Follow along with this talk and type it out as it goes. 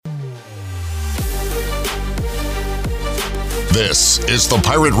This is the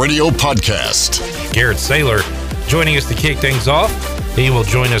Pirate Radio Podcast. Garrett Saylor joining us to kick things off. He will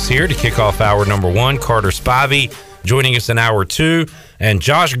join us here to kick off hour number 1. Carter Spivey joining us in hour 2. And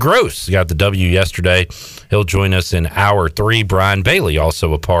Josh Gross got the W yesterday. He'll join us in hour 3. Brian Bailey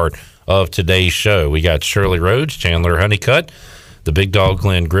also a part of today's show. We got Shirley Rhodes, Chandler Honeycutt, the big dog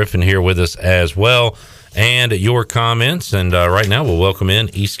Glenn Griffin here with us as well. And your comments. And right now we'll welcome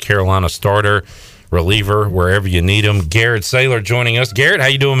in East Carolina starter, reliever, wherever you need him, Garrett Saylor joining us. Garrett, how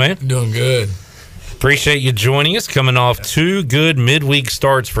you doing, man? Doing good. Appreciate you joining us. Coming off 2 good midweek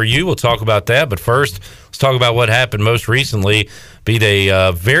starts for you. We'll talk about that. But first, let's talk about what happened most recently. Beat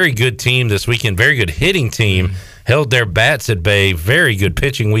a very good team this weekend, very good hitting team. Held their bats at bay. Very good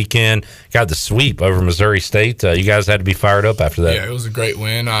pitching weekend. Got the sweep over Missouri State. You guys had to be fired up after that. Yeah, it was a great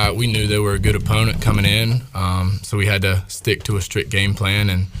win. We knew they were a good opponent coming in, so we had to stick to a strict game plan,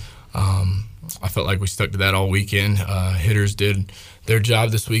 and I felt like we stuck to that all weekend. Hitters did their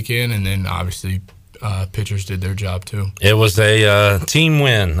job this weekend, and then obviously pitchers did their job too. It was a team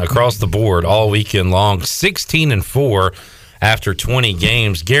win across the board all weekend long. 16-4 after 20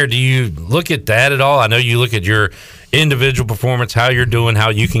 games. Garrett, do you look at that at all? I know you look at your individual performance, how you're doing, how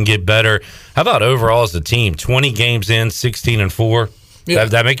you can get better. How about overall as a team? 20 games in, 16-4. Yeah.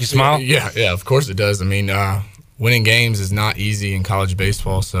 That make you smile? Yeah, of course it does. I mean, winning games is not easy in college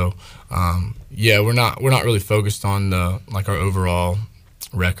baseball, so we're not really focused on our overall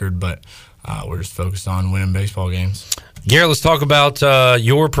record, but we're just focused on winning baseball games. Garrett, let's talk about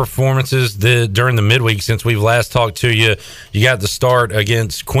your performances during the midweek since we've last talked to you. You got the start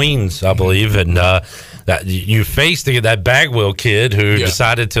against Queens, I believe, and that you faced that Bagwell kid who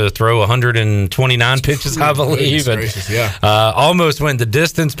decided to throw 129 pitches, I believe, and almost went the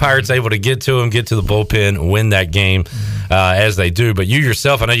distance. Pirates able to get to him, get to the bullpen, win that game as they do. But you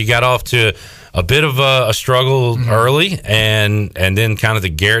yourself, I know you got off to a bit of a struggle early, and then kind of the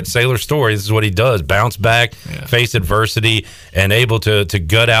Garrett Saylor story. This is what he does: bounce back, face adversity, and able to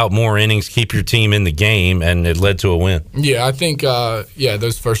gut out more innings, keep your team in the game, and it led to a win. Yeah, I think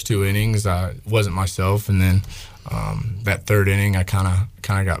those first 2 innings wasn't myself, and then that third inning I kind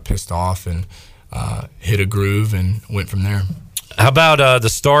of got pissed off and hit a groove and went from there. How about the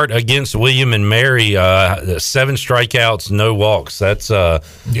start against William and Mary? 7 strikeouts, no walks. That's a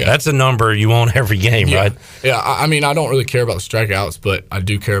number you want every game, right? Yeah, I mean, I don't really care about the strikeouts, but I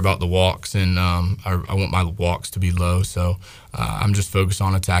do care about the walks, and I want my walks to be low. So I'm just focused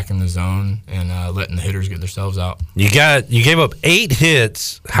on attacking the zone and letting the hitters get themselves out. You gave up 8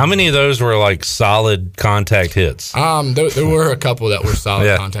 hits. How many of those were like solid contact hits? There were a couple that were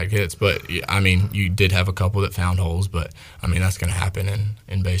solid contact hits, but I mean, you did have a couple that found holes, but I mean, that's going to happen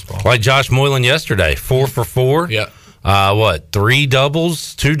in baseball. Like Josh Moylan yesterday, 4 for 4. Yeah. 3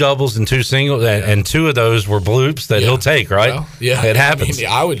 doubles, 2 doubles, and 2 singles, and 2 of those were bloops that he'll take, right? Well, yeah, it happens.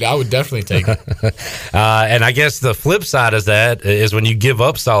 I would definitely take it. And I guess the flip side of that is when you give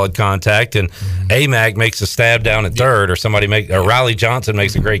up solid contact, and AMAC makes a stab down at third, or Riley Johnson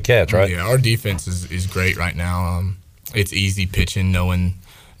makes a great catch, right? Yeah, our defense is great right now. It's easy pitching, knowing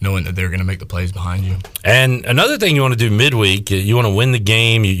that they're going to make the plays behind you. And another thing you want to do midweek, you want to win the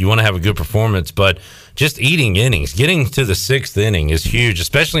game, you want to have a good performance, but just eating innings, getting to the 6th inning is huge,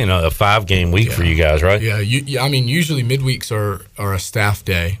 especially in a 5-game week for you guys, right? Yeah. I mean, usually midweeks are a staff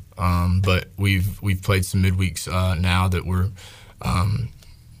day, but we've played some midweeks now that we're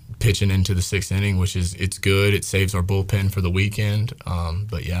pitching into the 6th inning, which it's good. It saves our bullpen for the weekend,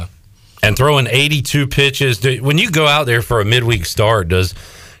 but yeah. And throwing 82 pitches. When you go out there for a midweek start, does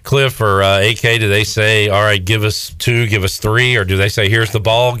Cliff or AK, do they say, all right, give us 2, give us 3, or do they say, here's the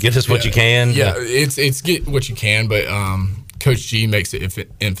ball, get us what you can? Yeah, it's get what you can, but Coach G makes an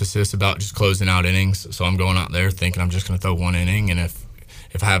emphasis about just closing out innings, so I'm going out there thinking I'm just going to throw 1 inning, and if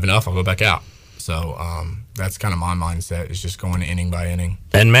I have enough, I'll go back out. So that's kind of my mindset, is just going inning by inning.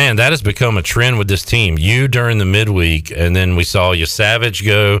 And, man, that has become a trend with this team. You during the midweek, and then we saw you Savage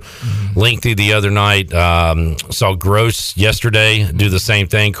go lengthy the other night. Saw Gross yesterday do the same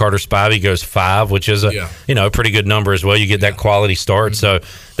thing. Carter Spivey goes 5, which is a pretty good number as well. You get that quality start. So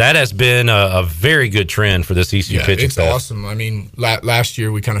that has been a very good trend for this ECU pitching staff. It's awesome. I mean, last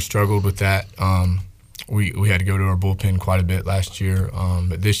year we kind of struggled with that. We had to go to our bullpen quite a bit last year.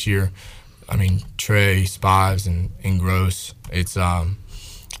 But this year, I mean, Trey, Spives, and Gross, it's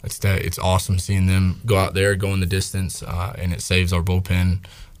awesome seeing them go out there, go in the distance, and it saves our bullpen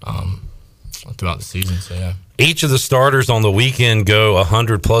throughout the season. So, yeah. Each of the starters on the weekend go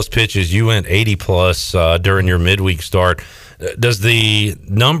 100-plus pitches. You went 80-plus during your midweek start. Does the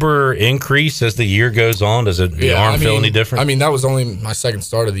number increase as the year goes on? Does the arm feel any different? I mean, that was only my second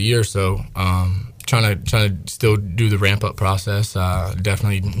start of the year, so trying to still do the ramp up process.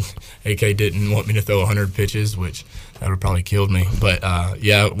 Definitely, AK didn't want me to throw 100 pitches, which that would have probably killed me. But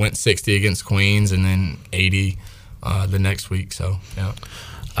went 60 against Queens and then 80 the next week. So yeah.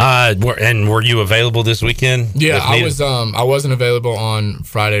 And were you available this weekend? Yeah, I was. I wasn't available on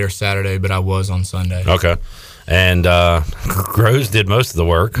Friday or Saturday, but I was on Sunday. Okay. And Groves did most of the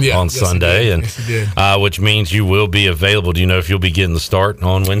work on Sunday, yes, he did. Which means you will be available. Do you know if you'll be getting the start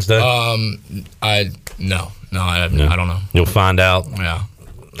on Wednesday? I don't know. You'll find out. Yeah.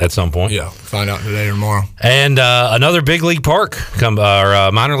 At some point. Yeah, find out today or tomorrow. And another big league park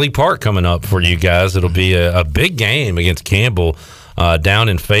minor league park coming up for you guys. It'll be a big game against Campbell. Down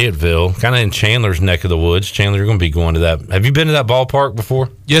in Fayetteville, kind of in Chandler's neck of the woods. Chandler, you're going to be going to that. Have you been to that ballpark before?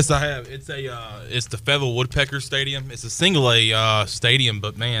 Yes, I have. It's the Fayetteville Woodpecker Stadium. It's a single A stadium,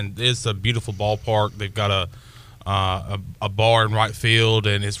 but man, it's a beautiful ballpark. They've got a bar in right field,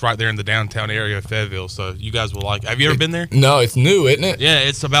 and it's right there in the downtown area of Fayetteville. So you guys will like. Have you ever been there? No, it's new, isn't it? Yeah,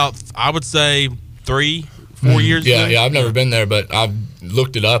 it's about, I would say, 3-4 years ago. Yeah, I've never been there, but I've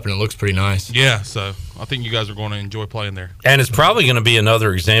looked it up, and it looks pretty nice. Yeah, so I think you guys are going to enjoy playing there. And it's probably going to be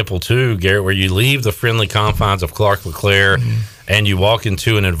another example, too, Garrett, where you leave the friendly confines of Clark LeClaire and you walk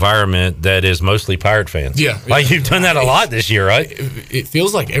into an environment that is mostly Pirate fans. Yeah. Like you've done that a lot this year, right? It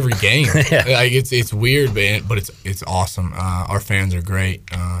feels like every game. Yeah. Like it's weird, but it's awesome. Our fans are great,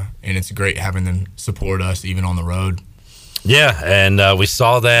 and it's great having them support us even on the road. Yeah, and we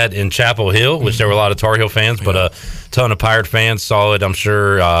saw that in Chapel Hill, which there were a lot of Tar Heel fans, but a ton of Pirate fans saw it, I'm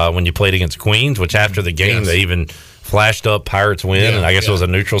sure, when you played against Queens, which after the game they even flashed up Pirates win, and I guess it was a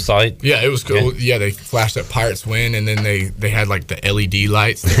neutral site. Yeah, it was cool. Yeah, they flashed up Pirates win, and then they had like the LED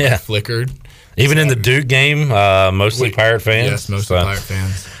lights that flickered. Even in the Duke game, mostly Pirate fans. Yes, mostly Pirate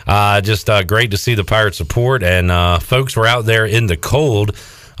fans. Just great to see the Pirate support, and folks were out there in the cold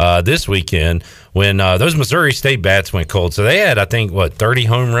this weekend when those Missouri State bats went cold. So they had, I think, 30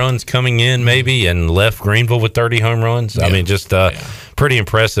 home runs coming in maybe, and left Greenville with 30 home runs. Yeah. I mean, just pretty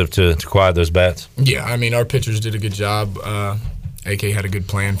impressive to quiet those bats. Yeah, I mean, our pitchers did a good job. AK had a good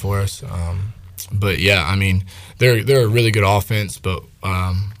plan for us. But, yeah, I mean, they're a really good offense, but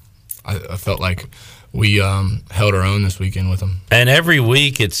I felt like we held our own this weekend with them. And every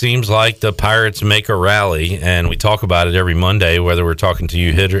week it seems like the Pirates make a rally, and we talk about it every Monday, whether we're talking to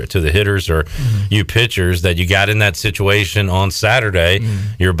you to the hitters or you pitchers, that you got in that situation on Saturday.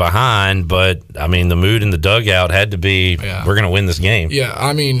 You're behind, but I mean the mood in the dugout had to be, we're going to win this game. Yeah,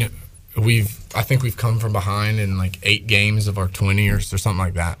 I mean I think we've come from behind in like 8 games of our 20 or something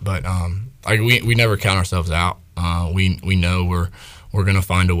like that. But we never count ourselves out. We know we're going to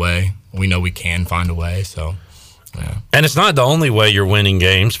find a way. We know we can find a way, so, yeah. And it's not the only way you're winning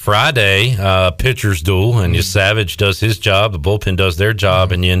games. Friday, pitcher's duel, and Savage does his job, the bullpen does their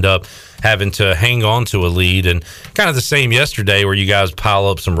job, and you end up having to hang on to a lead. And kind of the same yesterday where you guys pile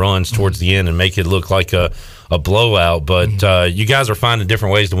up some runs towards the end and make it look like a blowout. But you guys are finding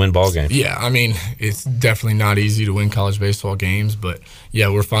different ways to win ball games. Yeah, I mean, it's definitely not easy to win college baseball games, but, yeah,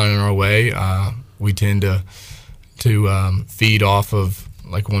 we're finding our way. We tend to feed off of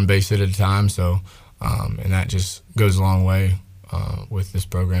like one base at a time, so and that just goes a long way with this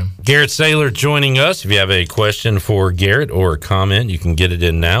program. Garrett Saylor joining us. If you have a question for Garrett or a comment, you can get it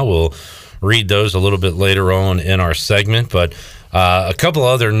in now. We'll read those a little bit later on in our segment, but a couple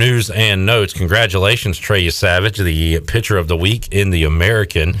other news and notes. Congratulations, Trey Savage, the pitcher of the week in the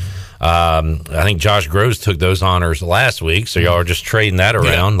American. I think Josh Groves took those honors last week, so y'all are just trading that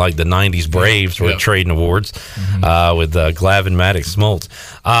around like the 90s Braves were trading awards with Glavin, Maddox, Smoltz.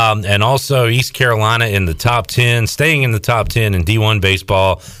 And also East Carolina in the top 10, staying in the top 10 in D1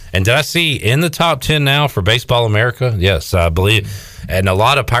 baseball. And did I see in the top 10 now for Baseball America? Yes, I believe. And a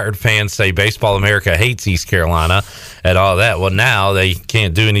lot of Pirate fans say Baseball America hates East Carolina and all that. Well, now they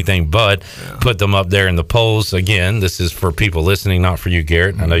can't do anything but put them up there in the polls. Again, this is for people listening, not for you,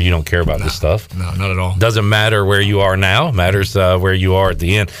 Garrett. I know you don't care about this stuff. No, not at all. Doesn't matter where you are now. It matters where you are at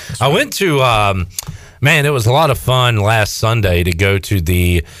the end. I went to, it was a lot of fun last Sunday to go to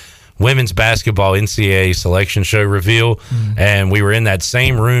the women's basketball NCAA selection show reveal, and we were in that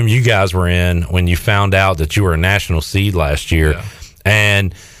same room you guys were in when you found out that you were a national seed last year.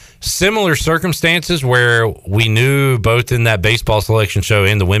 And similar circumstances where we knew both in that baseball selection show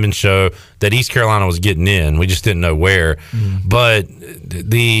and the women's show that East Carolina was getting in. We just didn't know where. But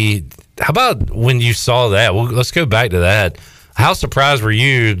how about when you saw that? Well, let's go back to that. How surprised were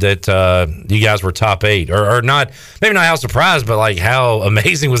you that you guys were top 8, or not? Maybe not how surprised, but like how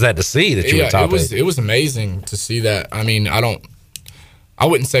amazing was that to see that you were top 8? It was amazing to see that. I mean, I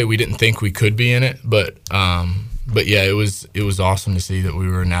wouldn't say we didn't think we could be in it, but But yeah, it was awesome to see that we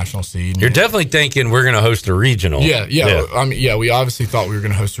were a national seed. You're definitely thinking we're going to host a regional. Yeah. I mean, we obviously thought we were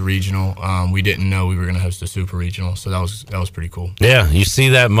going to host a regional. We didn't know we were going to host a super regional, so that was pretty cool. Yeah, you see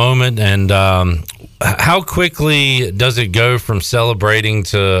that moment, and how quickly does it go from celebrating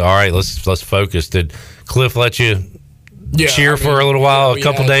to all right? Let's focus. Did Cliff let you cheer for a little while, a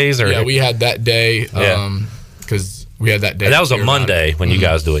couple days? Or yeah, we had that day because. We had that day. That was a Monday when you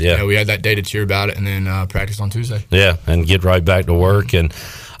guys do it, yeah. Yeah, we had that day to cheer about it and then practice on Tuesday. Yeah, and get right back to work. And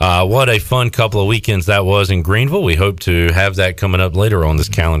what a fun couple of weekends that was in Greenville. We hope to have that coming up later on this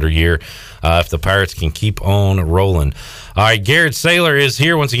calendar year if the Pirates can keep on rolling. All right, Garrett Saylor is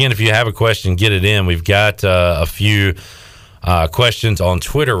here. Once again, if you have a question, get it in. We've got a few questions on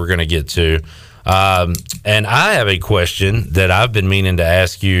Twitter we're going to get to. And I have a question that I've been meaning to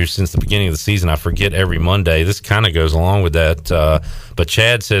ask you since the beginning of the season. I forget every Monday. This kind of goes along with that. But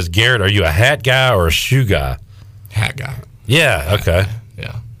Chad says, Garrett, are you a hat guy or a shoe guy? Hat guy. Yeah. Okay.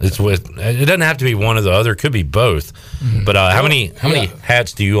 Yeah. It doesn't have to be one or the other. It could be both. Mm-hmm. But how many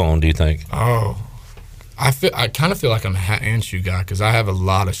hats do you own, do you think? Oh, I kind of feel like I'm a hat and shoe guy because I have a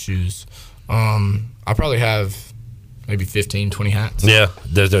lot of shoes. I probably have maybe 15, 20 hats. Yeah,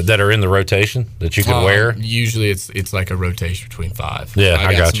 that are in the rotation that you can wear? Usually it's like a rotation between 5. Yeah,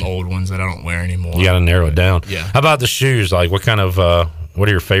 I got some old ones that I don't wear anymore. You got to narrow it down. Yeah. How about the shoes? Like what kind of what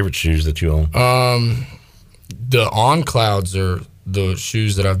are your favorite shoes that you own? The On Clouds are the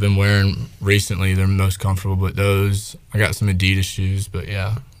shoes that I've been wearing recently. They're most comfortable, but those I got some Adidas shoes, but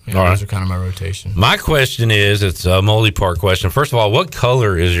those are kind of my rotation. My question is, it's a multi-part question. First of all, what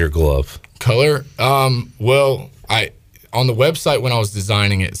color is your glove? Color? Well, on the website when I was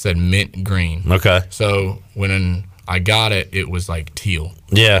designing it said mint green. Okay. So when I got it, it was like teal.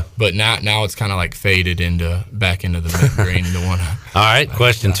 Yeah. But now it's kind of like faded back into the mint green. The one. All right.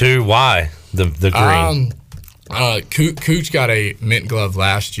 Question 2: why the green? Cooch got a mint glove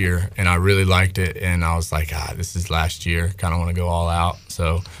last year, and I really liked it. And I was like, this is last year. Kind of want to go all out,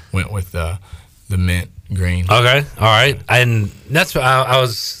 so went with the mint green. Okay, all right, and that's what I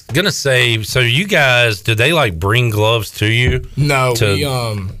was gonna say. So you guys, do they like bring gloves to you? No,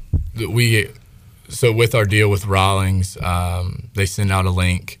 so with our deal with Rawlings, they send out a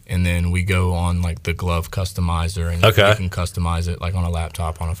link, and then we go on like the glove customizer, and we can customize it like on a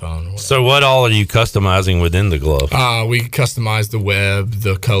laptop, on a phone. Or whatever. So what all are you customizing within the glove? We customize the web,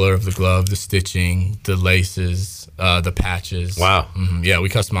 the color of the glove, the stitching, the laces, the patches. Wow. Mm-hmm. Yeah, we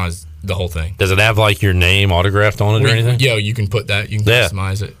customize the whole thing. Does it have like your name autographed on it or anything? Yeah, you can put that. You can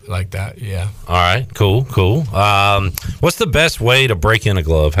customize it like that. Yeah. All right. Cool. What's the best way to break in a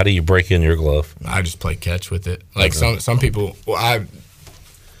glove? How do you break in your glove? I just play catch with it. Like some people. Well,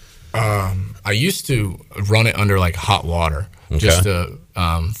 I used to run it under like hot water just to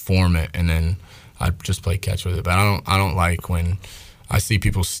form it, and then I just play catch with it. But I don't like when I see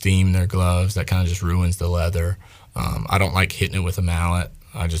people steam their gloves. That kind of just ruins the leather. I don't like hitting it with a mallet.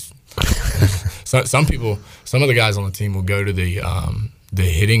 I just some of the guys on the team will go to the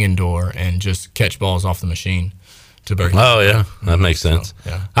hitting indoor and just catch balls off the machine to break. Oh yeah, that makes sense.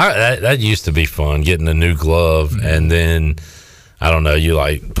 So, yeah, that used to be fun, getting a new glove and then I don't know, you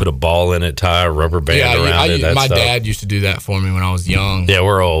like put a ball in it, tie a rubber band around it. My dad used to do that for me when I was young. Yeah,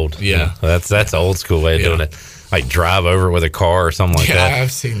 we're old. Yeah, that's the old school way of doing it. Like drive over it with a car or something like that. Yeah,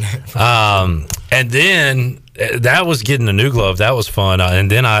 I've seen that. And then that was getting a new glove. That was fun.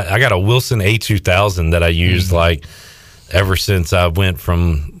 And then I got a Wilson A2000 that I used like ever since I went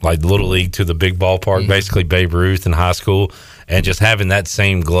from like Little League to the big ballpark, basically Babe Ruth in high school. And just having that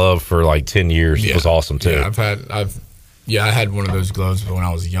same glove for like 10 years was awesome too. Yeah, I had one of those gloves when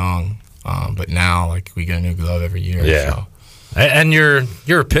I was young. But now like we get a new glove every year. Yeah. So. And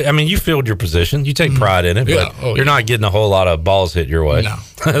you filled your position. You take pride in it, but you're not getting a whole lot of balls hit your way. No.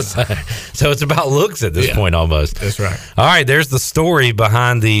 So it's about looks at this point almost. That's right. All right, there's the story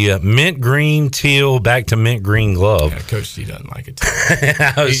behind the mint green teal back to mint green glove. Yeah, Coach T doesn't like it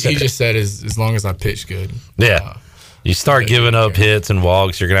too. he just said as long as I pitch good. Yeah. You start giving up hits and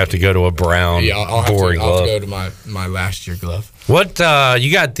walks, you're going to have to go to a brown, boring glove. I'll have to go to my last year glove. What,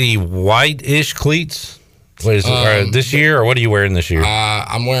 you got the white-ish cleats? What is it, this year, or what are you wearing this year?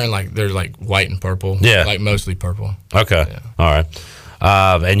 I'm wearing they're like white and purple. Yeah. Like mostly purple. Okay. Yeah. All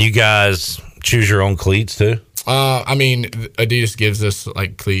right. And you guys choose your own cleats too? I mean, Adidas gives us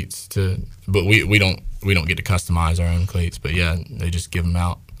like cleats but we don't get to customize our own cleats. But yeah, they just give them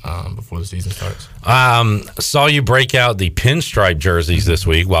out before the season starts. Saw you break out the pinstripe jerseys this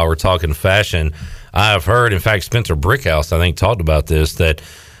week while we're talking fashion. I've heard, in fact, Spencer Brickhouse, I think, talked about this, that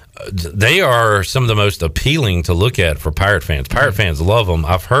they are some of the most appealing to look at for Pirate fans. Pirate fans love them.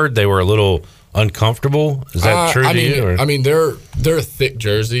 I've heard they were a little uncomfortable. Is that true to you? Or? I mean, they're a thick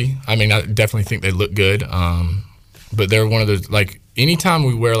jersey. I mean, I definitely think they look good. But they're one of those, like, anytime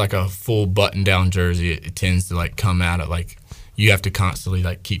we wear like a full button down jersey, it tends to like come out at like you have to constantly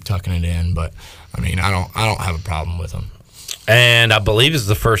like keep tucking it in. But I mean, I don't have a problem with them. And I believe it's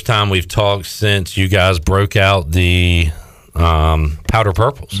the first time we've talked since you guys broke out the powder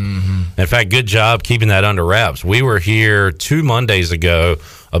purples. Mm-hmm. In fact, good job keeping that under wraps. We were here 2 Mondays ago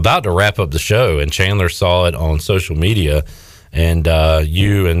about to wrap up the show, and Chandler saw it on social media. And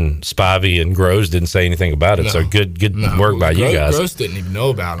you and Spivey and Groves didn't say anything about it, so good work by you guys. Groves didn't even know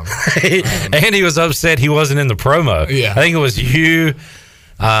about him. And he was upset he wasn't in the promo. Yeah. I think it was you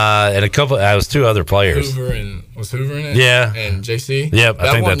and a couple. It was 2 other players. Was Hoover in it? Yeah. And JC? Yep,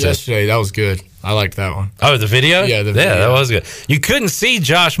 I think that's yesterday, that was good. I liked that one. Oh, the video? Yeah, the video. Yeah, that was good. You couldn't see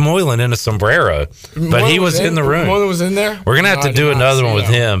Josh Moylan in a sombrero, but he was in the room. Moylan was in there? We're going to have to do another one with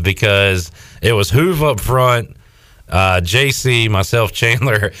him because it was Hoover up front, JC, myself,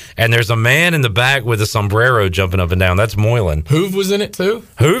 Chandler, and there's a man in the back with a sombrero jumping up and down. That's Moylan. Hoove was in it too?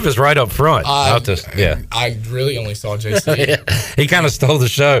 Hoove is right up front. I really only saw JC. Yeah. He kind of stole the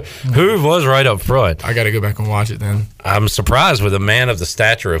show. Hoove was right up front. I got to go back and watch it then. I'm surprised with a man of the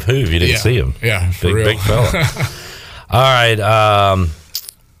stature of Hoove. You didn't see him. Yeah, for real. Big fella. All right.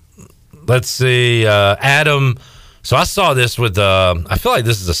 Let's see. Adam. So I saw this with, I feel like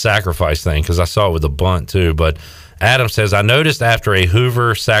this is a sacrifice thing because I saw it with a bunt too, but Adam says, I noticed after a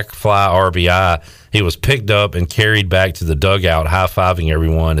Hoover sac fly RBI, he was picked up and carried back to the dugout, high-fiving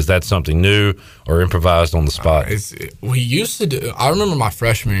everyone. Is that something new or improvised on the spot? We used to do. I remember my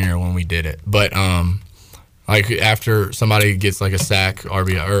freshman year when we did it, but like after somebody gets like a sac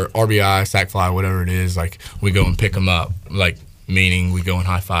RBI, sac fly, whatever it is, like we go and pick them up, like meaning we go and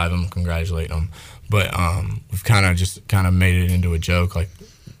high-five them, congratulate them. But we've kind of made it into a joke, like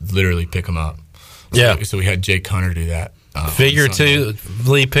literally pick them up. So we had Jake Hunter do that.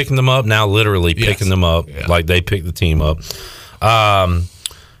 Figuratively picking them up, now literally picking them up, like they picked the team up.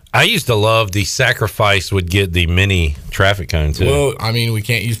 I used to love the sacrifice would get the mini traffic cone too. Well, I mean, we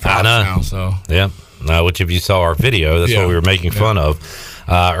can't use props now, so. Yeah, which if you saw our video, that's what we were making fun of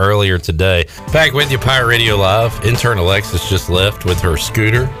earlier today. Back with you, Pirate Radio Live. Intern Alexis just left with her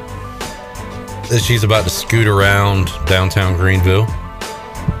scooter. She's about to scoot around downtown Greenville.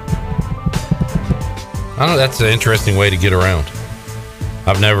 I don't know, that's an interesting way to get around.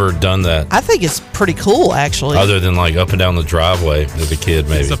 I've never done that. I think it's pretty cool, actually. Other than like up and down the driveway as a kid,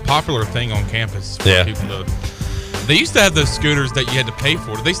 maybe. It's a popular thing on campus. People they used to have those scooters that you had to pay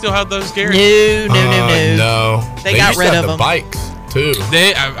for. Do they still have those, Gary? No. They got rid of them. The bikes too.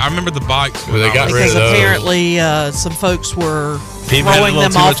 I remember the bikes. Well, they got rid of those. Because apparently some folks were throwing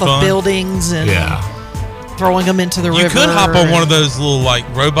them off of buildings and throwing them into the river. You could hop on one of those little like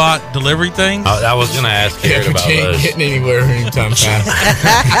robot delivery things. I was going to ask Garrett about those. You ain't getting anywhere anytime fast.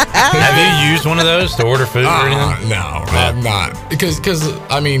 Have you used one of those to order food or anything? No, I'm not. Because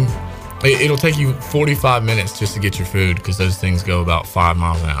I mean, it'll take you 45 minutes just to get your food because those things go about 5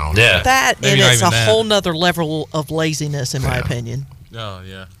 miles an hour. Yeah. And it's a whole nother level of laziness, in my opinion. Oh,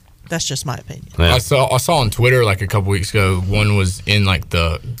 yeah. That's just my opinion. Yeah. I saw on Twitter like a couple weeks ago, one was in like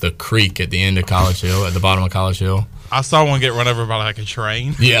the creek at the end of College Hill, at the bottom of College Hill. I saw one get run over by like a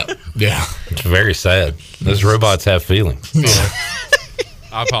train. Yeah. It's very sad. Those robots have feelings.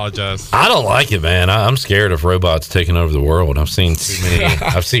 I apologize. I don't like it, man. I'm scared of robots taking over the world. I've seen too many.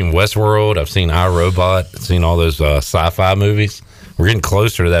 I've seen Westworld. I've seen iRobot. I've seen all those sci-fi movies. We're getting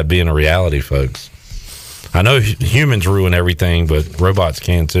closer to that being a reality, folks. I know humans ruin everything, but robots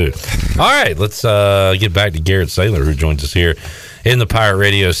can too. All right, let's get back to Garrett Saylor, who joins us here in the Pirate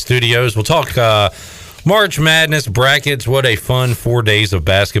Radio studios. We'll talk March Madness brackets. What a fun 4 days of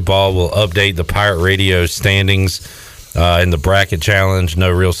basketball. We'll update the Pirate Radio standings in the bracket challenge.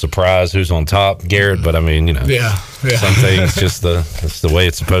 No real surprise who's on top, Garrett, but I mean, you know, some things just that's the way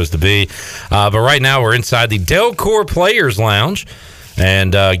it's supposed to be. But right now we're inside the Delcor Players Lounge.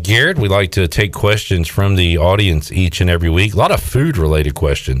 And Garrett, we like to take questions from the audience each and every week. A lot of food-related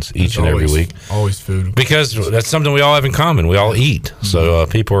questions each and every week. Always food. Because that's something we all have in common. We all eat. So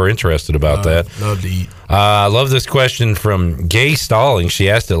people are interested about that. Love to eat. I love this question from Gay Stalling. She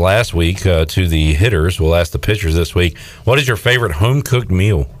asked it last week to the hitters. We'll ask the pitchers this week. What is your favorite home-cooked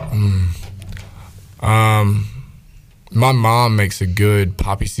meal? My mom makes a good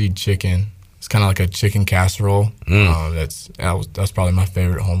poppy seed chicken. It's kind of like a chicken casserole. That's probably my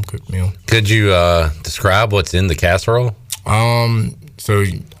favorite home cooked meal. Could you describe what's in the casserole? So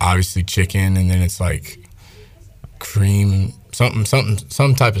obviously chicken, and then it's like cream, some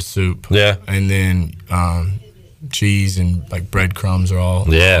type of soup. Yeah, and then cheese and like breadcrumbs are all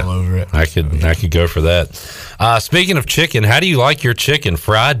over it. I could go for that. Speaking of chicken, how do you like your chicken?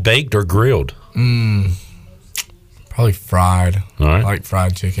 Fried, baked, or grilled? Probably fried. All right. I like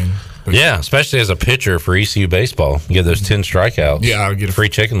fried chicken. But yeah, especially as a pitcher for ECU baseball. You get those 10 strikeouts. Yeah, I'll get a free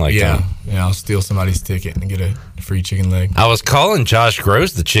chicken leg. Yeah, I'll steal somebody's ticket and get a free chicken leg. I was calling Josh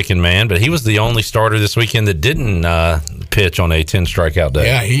Gross the chicken man, but he was the only starter this weekend that didn't pitch on a 10 strikeout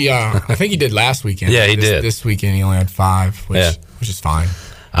day. Yeah, I think he did last weekend. Yeah, he did. This weekend he only had 5, which is fine.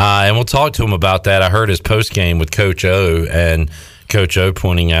 And we'll talk to him about that. I heard his post game with Coach O, and Coach O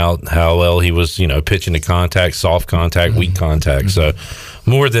pointing out how well he was, pitching to contact, soft contact, weak contact. So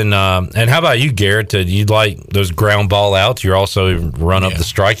more than and how about you, Garrett? You like those ground ball outs? You're also run up the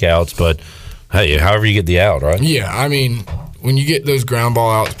strikeouts, but hey, however you get the out, right? Yeah, I mean, when you get those ground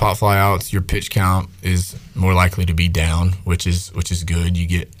ball outs, pop fly outs, your pitch count is more likely to be down, which is good. You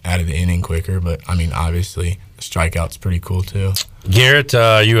get out of the inning quicker, but I mean, obviously, the strikeout's pretty cool too. Garrett,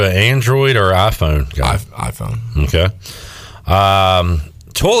 are you an Android or iPhone guy? iPhone. Okay.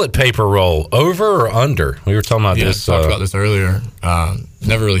 Toilet paper roll, over or under? We were talking about this. Talked about this earlier.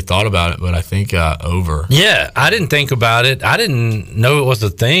 Never really thought about it, but I think over. Yeah, I didn't think about it. I didn't know it was a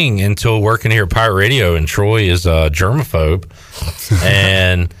thing until working here at Pirate Radio, and Troy is a germaphobe,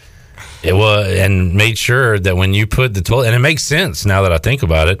 and made sure that when you put the toilet, and it makes sense now that I think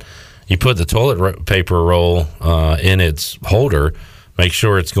about it, you put the toilet paper roll in its holder. Make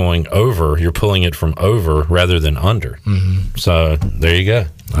sure it's going over. You're pulling it from over rather than under. Mm-hmm. So there you go.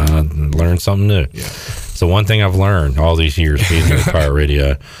 Learned something new. Yeah. So one thing I've learned all these years being here at Pirate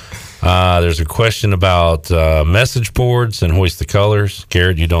Radio. There's a question about message boards and hoist the colors.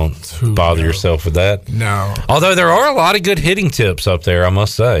 Garrett, you don't bother yourself with that? No. Although there are a lot of good hitting tips up there, I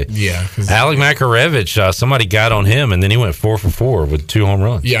must say. Yeah. Alec Makarevich, somebody got on him, and then he went 4 for 4 with 2 home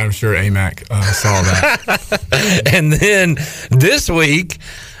runs. Yeah, I'm sure AMAC saw that. And then this week,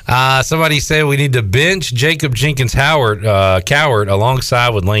 somebody said we need to bench Jacob Jenkins Cowart alongside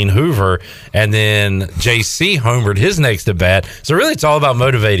with Lane Hoover, and then JC homered his next at bat. So really, it's all about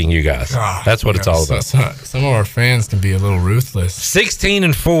motivating you guys. That's what it's all about. Some of our fans can be a little ruthless.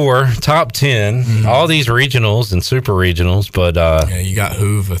 16-4, top 10, all these regionals and super regionals, but you got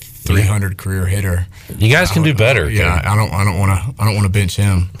Hoover, 300 career hitter. You guys can do better. I don't want to bench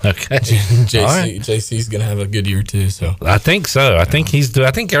him. Okay. JC's gonna have a good year too. So I think so. I think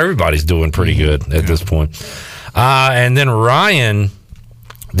I think everybody's doing pretty good at this point. And then Ryan,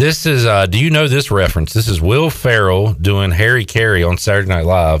 this is. Do you know this reference? This is Will Ferrell doing Harry Carey on Saturday Night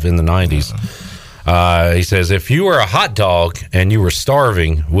Live in the '90s. He says, "If you were a hot dog and you were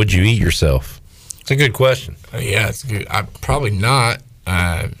starving, would you eat yourself?" It's a good question. Yeah, it's good. I probably not.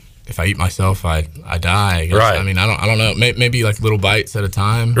 If I eat myself, I die. I guess. Right. I mean, I don't know. Maybe like little bites at a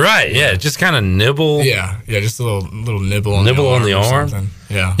time. Right. Yeah. Just kind of nibble. Yeah. Just a little nibble on the arm.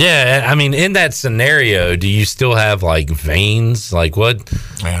 Yeah. Yeah. I mean, in that scenario, do you still have like veins? Like what?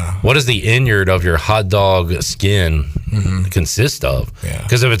 Yeah. What does the innard of your hot dog skin consist of? Yeah.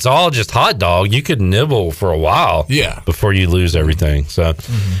 Because if it's all just hot dog, you could nibble for a while. Yeah. Before you lose everything. So,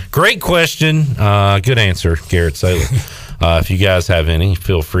 great question. Good answer, Garrett Saylor. If you guys have any,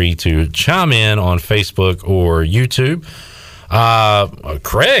 feel free to chime in on Facebook or YouTube.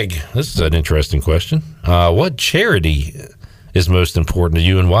 Craig, this is an interesting question. What charity is most important to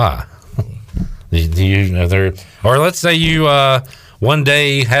you and why? Or let's say you one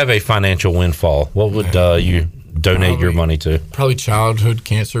day have a financial windfall. What would you donate your money to? Probably childhood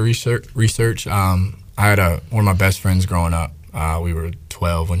cancer research. I had one of my best friends growing up. We were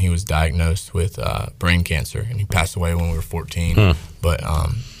 12 when he was diagnosed with brain cancer, and he passed away when we were 14. But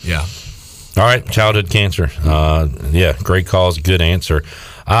yeah. All right, childhood cancer. Yeah, great cause, good answer.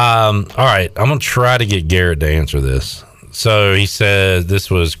 All right, I'm going to try to get Garrett to answer this. So he said, this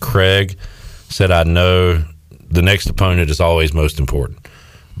was Craig, said, I know the next opponent is always most important.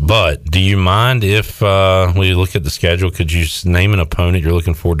 But do you mind if, when you look at the schedule, could you name an opponent you're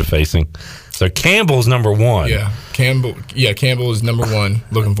looking forward to facing? So Campbell's number 1. Yeah, Campbell is number 1.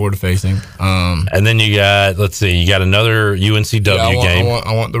 Looking forward to facing. And then you got, let's see, you got another UNCW game.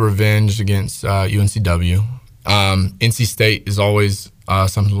 I want the revenge against UNCW. NC State is always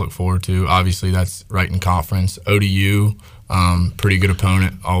something to look forward to. Obviously, that's right in conference. ODU, pretty good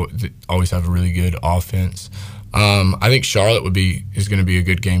opponent. Always have a really good offense. I think Charlotte is going to be a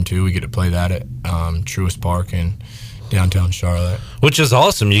good game too. We get to play that at Truist Park in downtown Charlotte, which is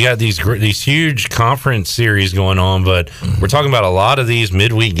awesome. You got these huge conference series going on, but we're talking about a lot of these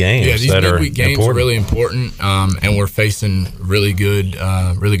midweek games. Yeah, these midweek games are really important, and we're facing really good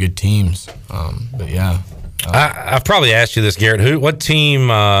teams. But yeah, I've probably asked you this, Garrett. What team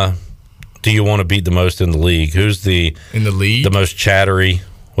do you want to beat the most in the league? Who's the most chattery?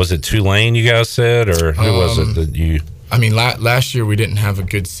 Was it Tulane you guys said, or who was it that you? I mean, last year we didn't have a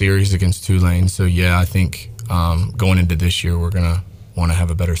good series against Tulane, so yeah, I think going into this year we're gonna want to have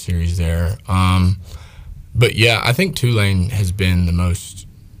a better series there. But yeah, I think Tulane has been the most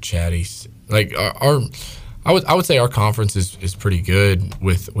chatty. Like I would say our conference is pretty good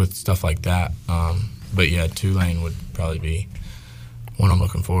with stuff like that. But yeah, Tulane would probably be one I'm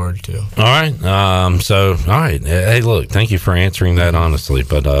looking forward to. All right. All right. Hey, look, thank you for answering that honestly.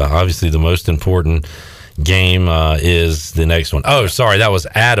 But obviously the most important game is the next one. Oh, sorry. That was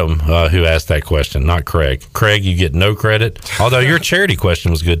Adam who asked that question, not Craig. Craig, you get no credit, although your charity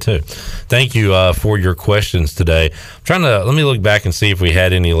question was good too. Thank you for your questions today. Let me look back and see if we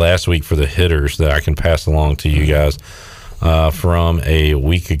had any last week for the hitters that I can pass along to you guys. From a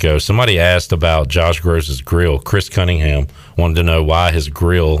week ago, somebody asked about Josh Gross's grill. Chris Cunningham wanted to know why his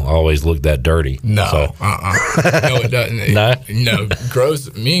grill always looked that dirty. No, no, it doesn't. No,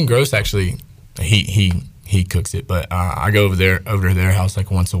 Gross. Me and Gross actually, he cooks it, but I go over to their house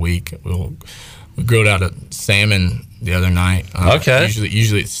like once a week. We grilled out a salmon the other night. Okay.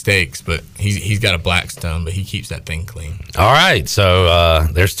 Usually it's steaks, but he's got a Blackstone, but he keeps that thing clean. All right. So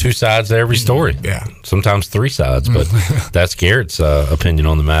there's two sides to every story. Yeah. Sometimes three sides, but that's Garrett's opinion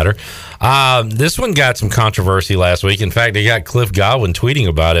on the matter. This one got some controversy last week. In fact, they got Cliff Godwin tweeting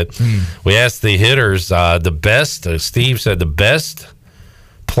about it. We asked the hitters, the best, Steve said the best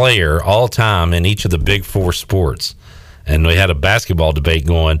player all time in each of the big four sports. And we had a basketball debate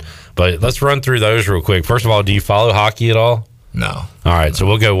going. But let's run through those real quick. First of all, do you follow hockey at all? No. All right, so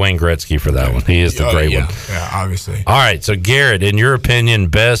we'll go Wayne Gretzky for that one. He is the great one. Yeah, obviously. All right, so Garrett, in your opinion,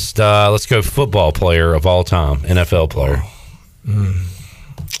 best, let's go football player of all time, NFL player.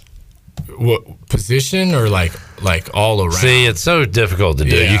 What position or like all around? See, it's so difficult to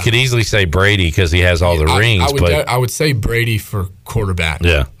do. Yeah. You could easily say Brady because he has all the rings. I would say Brady for quarterback.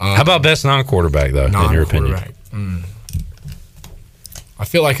 Yeah. How about best non-quarterback, though, in your opinion? I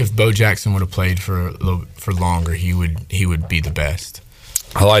feel like if Bo Jackson would have played for longer, he would be the best.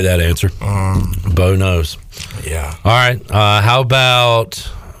 I like that answer. Bo knows. Yeah. All right. How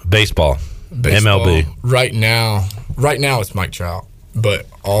about baseball? MLB. Right now it's Mike Trout. But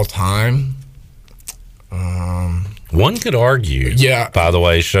all time, one could argue. Yeah. By the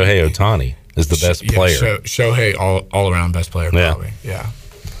way, Shohei Ohtani is the best player. Shohei all around best player probably. Yeah.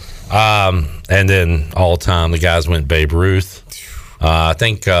 And then all time, the guys went Babe Ruth. I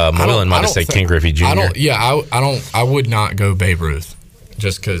think Moylan might have said King Griffey Jr. I would not go Babe Ruth,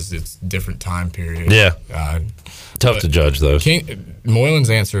 just because it's different time period. Yeah, tough to judge those. Moylan's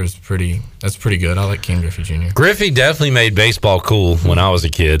answer is pretty good. I like King Griffey Jr. Griffey definitely made baseball cool when I was a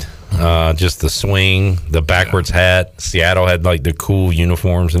kid. Just the swing, the backwards hat. Seattle had like the cool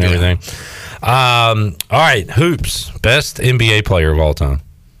uniforms and everything. All right, hoops. Best NBA player of all time.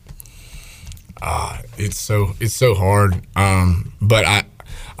 It's so hard. But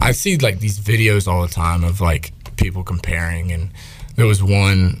I see like these videos all the time of like people comparing, and there was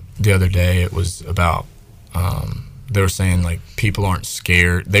one the other day. It was about they were saying like people aren't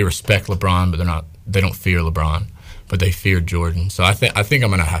scared. They respect LeBron, but they don't fear LeBron, but they fear Jordan. So I think I'm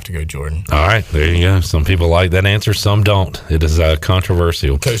gonna have to go Jordan. All right, there you go. Some people like that answer, some don't. It is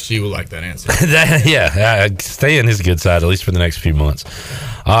controversial. Coach G will like that answer. Stay in his good side at least for the next few months.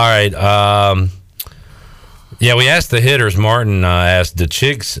 All right. Yeah, we asked the hitters. Martin asked, do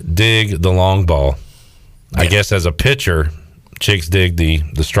chicks dig the long ball? Yeah. I guess as a pitcher, chicks dig the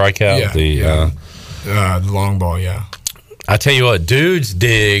strikeout. The long ball, yeah. I tell you what, dudes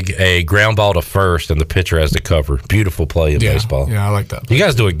dig a ground ball to first and the pitcher has the cover. Beautiful play in baseball. Yeah, I like that. You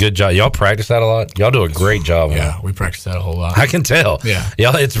guys do a good job. Y'all practice that a lot? Y'all do a great job. Yeah, we practice that a whole lot. I can tell. Yeah.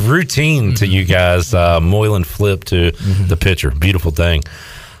 Y'all, it's routine to you guys. Moylan flip to the pitcher. Beautiful thing.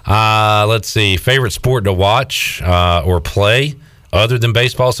 Let's see. Favorite sport to watch or play other than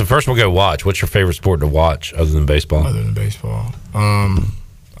baseball? So first we'll go watch. What's your favorite sport to watch other than baseball? Other than baseball. I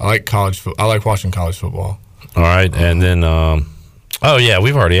like I like watching college football. All right. And then, oh, yeah,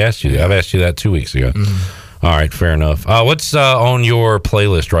 we've already asked you that. I've asked you that 2 weeks ago. All right. Fair enough. What's on your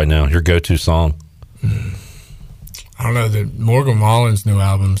playlist right now, your go-to song? I don't know. The Morgan Wallen's new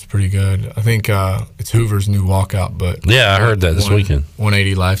album's pretty good. I think it's Hoover's new Walkout, but yeah, I heard that this weekend.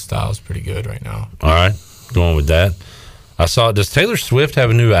 180 Lifestyle is pretty good right now. All right, going with that. I saw. Does Taylor Swift have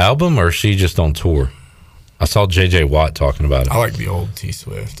a new album, or is she just on tour? I saw J.J. Watt talking about it. I like the old T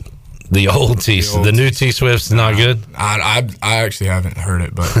Swift. The old T. The new T Swift's not good. I actually haven't heard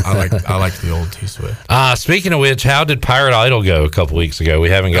it, but I like the old T Swift. Speaking of which, how did Pirate Idol go a couple weeks ago? We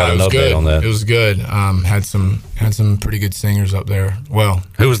haven't got an update on that. It was good. Had some pretty good singers up there. Well,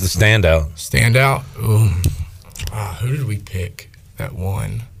 who was the standout? Who did we pick that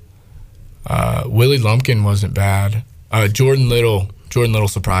won? Willie Lumpkin wasn't bad. Jordan Little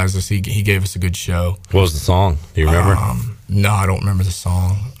surprised us. He gave us a good show. What was the song? Do you remember? No, I don't remember the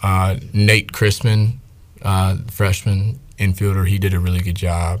song. Nate Chrisman, freshman infielder, he did a really good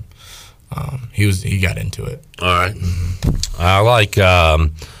job. He got into it. All right. Mm-hmm. I like.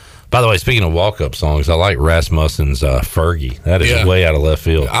 By the way, speaking of walk-up songs, I like Rasmussen's "Fergie." That is way out of left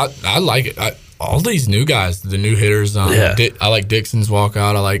field. I like it. All these new guys, the new hitters. I like Dixon's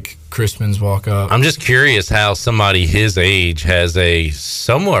walk-out. I like Crispin's walk-up. I'm just curious how somebody his age has a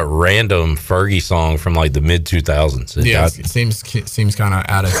somewhat random Fergie song from like the mid-2000s. Yeah, it seems kind of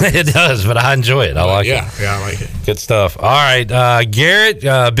out of it does, but I enjoy it. I like it. Yeah, I like it. Good stuff. All right,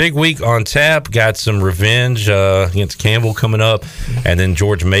 Garrett, big week on tap. Got some revenge against Campbell coming up, and then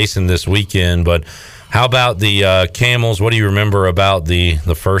George Mason this weekend. But how about the Camels? What do you remember about the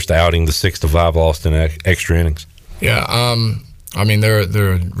first outing, the 6-5 loss in extra innings? Yeah, I mean they're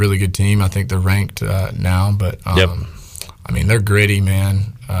a really good team. I think they're ranked now, but I mean they're gritty,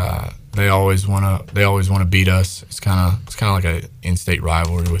 man. They always want to beat us. It's kind of like a in-state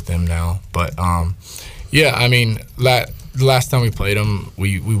rivalry with them now. But yeah, I mean the last time we played them,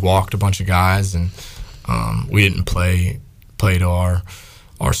 we walked a bunch of guys and we didn't play to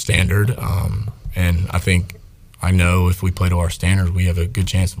our standard. And I know if we play to our standard, we have a good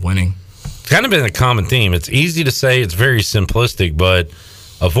chance of winning. It's kind of been a common theme. It's easy to say, it's very simplistic, but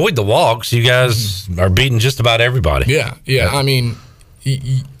avoid the walks. You guys are beating just about everybody. Yeah. I mean,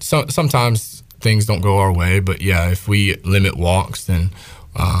 sometimes things don't go our way, but yeah, if we limit walks, then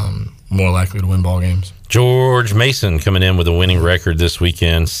more likely to win ball games. George Mason coming in with a winning record this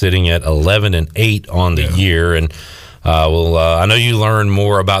weekend, sitting at 11-8 on the year, and I know you learn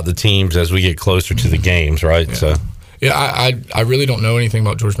more about the teams as we get closer to the games, right? Yeah. So. Yeah, I really don't know anything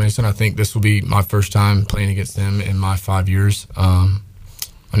about George Mason. I think this will be my first time playing against them in my 5 years. I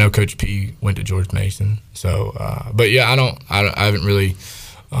know Coach P went to George Mason, so but yeah, I haven't really.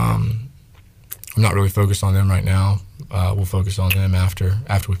 I'm not really focused on them right now. We'll focus on them after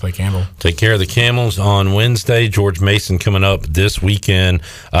we play Campbell. Take care of the Camels on Wednesday. George Mason coming up this weekend.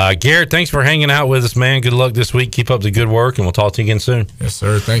 Garrett, thanks for hanging out with us, man. Good luck this week. Keep up the good work, and we'll talk to you again soon. Yes,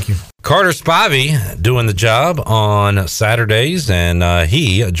 sir. Thank you. Carter Spivey doing the job on Saturdays, and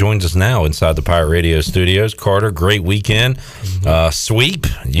he joins us now inside the Pirate Radio studios. Carter, great weekend. Sweep.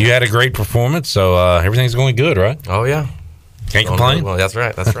 You had a great performance, so everything's going good, right? Oh, yeah. Can't complain. Well, that's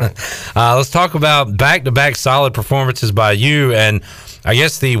right. Let's talk about back-to-back solid performances by you, and I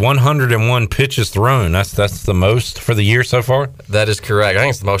guess the 101 pitches thrown. That's the most for the year so far. That is correct. I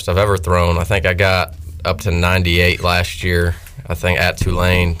think it's the most I've ever thrown. I think I got up to 98 last year. I think at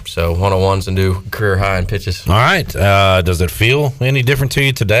Tulane. So 101's a new career high in pitches. All right. Does it feel any different to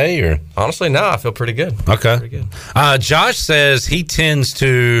you today, or? Honestly, no. I feel pretty good. Okay. Pretty good. Josh says he tends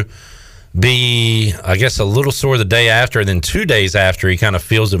to be, I guess, a little sore the day after, and then 2 days after he kind of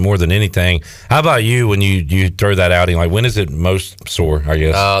feels it more than anything. How about you when you throw that outing? Like, when is it most sore, I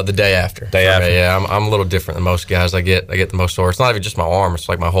guess? The day after. After. Yeah, I'm a little different than most guys. I get the most sore. It's not even just my arm. It's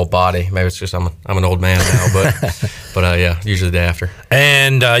like my whole body. Maybe it's just I'm an old man now, but yeah, usually the day after.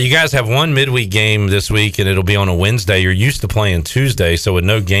 And you guys have one midweek game this week, and it'll be on a Wednesday. You're used to playing Tuesday, so with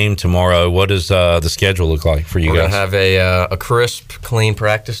no game tomorrow, what does the schedule look like for you guys? We're going to have a crisp, clean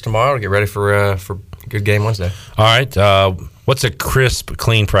practice tomorrow to get ready for a good game Wednesday. All right. What's a crisp,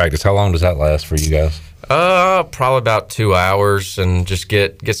 clean practice? How long does that last for you guys? Probably about 2 hours, and just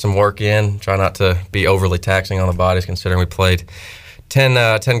get some work in. Try not to be overly taxing on the bodies, considering we played 10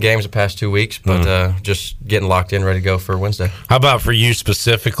 games the past 2 weeks, but just getting locked in, ready to go for Wednesday. How about for you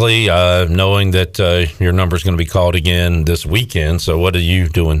specifically, knowing that your number's going to be called again this weekend? So what are you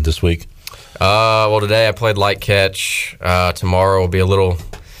doing this week? Well, today I played light catch. Tomorrow will be a little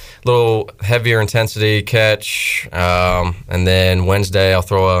heavier intensity catch, and then Wednesday I'll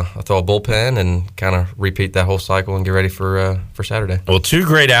throw a bullpen and kind of repeat that whole cycle and get ready for Saturday. Well, 2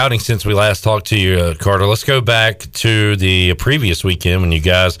 great outings since we last talked to you, Carter. Let's go back to the previous weekend when you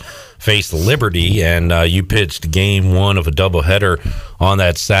guys faced Liberty, and you pitched game 1 of a doubleheader on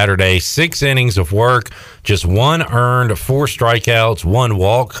that Saturday. 6 innings of work, just 1 earned, 4 strikeouts, 1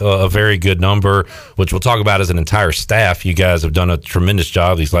 walk, a very good number, which we'll talk about as an entire staff. You guys have done a tremendous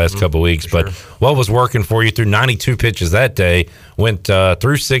job these last couple of weeks, but what was working for you through 92 pitches that day, went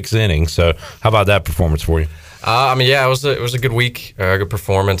through 6 innings. So how about that performance for you? It was a good week, a good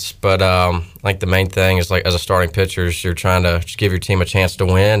performance. But like the main thing is, like, as a starting pitcher, you're trying to just give your team a chance to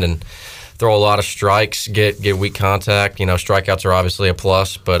win and throw a lot of strikes, get weak contact. Strikeouts are obviously a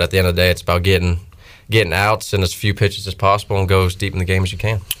plus, but at the end of the day, it's about getting outs in as few pitches as possible and go as deep in the game as you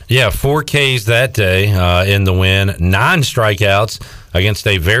can. Yeah, 4 Ks that day in the win, 9 strikeouts against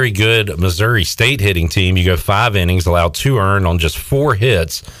a very good Missouri State hitting team. You go 5 innings, allow 2 earned on just 4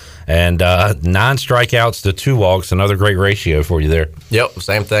 hits, and 9 strikeouts to 2 walks. Another great ratio for you there. Yep,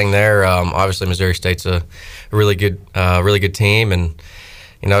 same thing there. Obviously, Missouri State's a really good team, and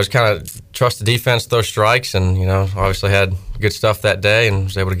just kind of trust the defense, throw strikes, and obviously had good stuff that day and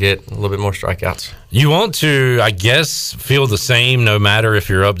was able to get a little bit more strikeouts. You want to, I guess, feel the same no matter if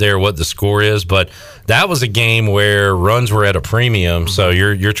you're up there, what the score is, but that was a game where runs were at a premium, so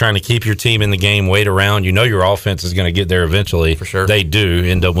you're trying to keep your team in the game, wait around. Your offense is going to get there eventually. For sure. They do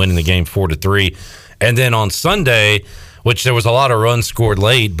end up winning the game 4-3. And then on Sunday, which there was a lot of runs scored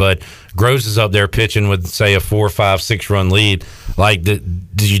late, but Gross is up there pitching with, say, a 4, 5, 6 run lead. Like, did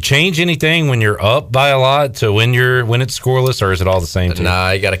you change anything when you're up by a lot to when it's scoreless, or is it all the same?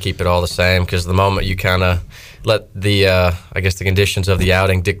 Nah, you got to keep it all the same, because the moment you kind of let the conditions of the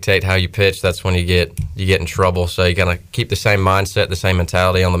outing dictate how you pitch, that's when you get in trouble. So you got to keep the same mindset, the same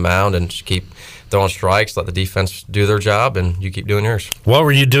mentality on the mound, and just keep throwing strikes, let the defense do their job, and you keep doing yours. What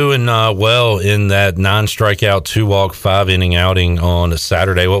were you doing well in that 9-strikeout, 2-walk, 5-inning outing on a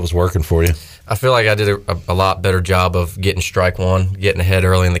Saturday? What was working for you? I feel like I did a lot better job of getting strike one, getting ahead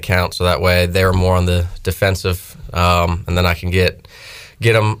early in the count, so that way they were more on the defensive, and then I can get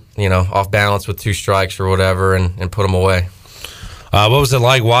them, off balance with 2 strikes or whatever, and put them away. What was it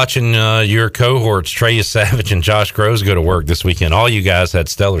like watching your cohorts, Trey Savage and Josh Groves, go to work this weekend? All you guys had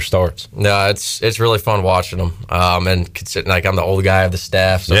stellar starts. No, it's really fun watching them, and considering, like, I'm the old guy of the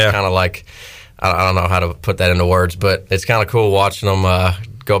staff, so it's kind of like, I don't know how to put that into words, but it's kind of cool watching them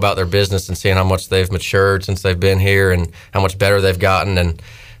go about their business and seeing how much they've matured since they've been here and how much better they've gotten, and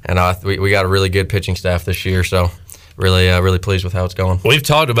we got a really good pitching staff this year, so really pleased with how it's going. We've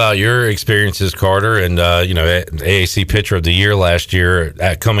talked about your experiences, Carter, and AAC Pitcher of the Year last year,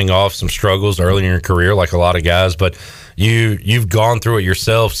 coming off some struggles early in your career, like a lot of guys, but you've gone through it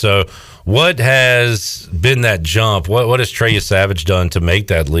yourself. So what has been that jump? What has Trey Savage done to make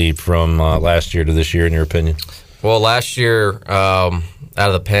that leap from last year to this year, in your opinion? Well, last year, out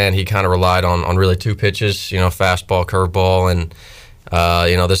of the pen, he kind of relied on really 2 pitches, fastball, curveball, and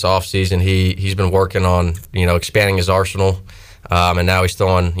this offseason he's been working on expanding his arsenal, and now he's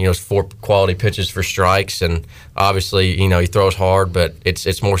throwing 4 quality pitches for strikes, and obviously he throws hard, but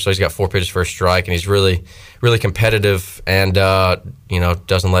it's more so he's got 4 pitches for a strike, and he's really competitive, and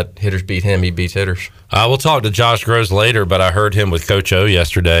doesn't let hitters beat him. He beats hitters. We'll talk to Josh Groves later, but I heard him with Coach O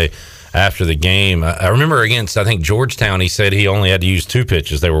yesterday after the game. I remember against, I think, Georgetown, he said he only had to use 2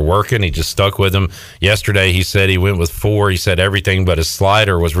 pitches. They were working. He just stuck with them. Yesterday, he said he went with 4. He said everything but his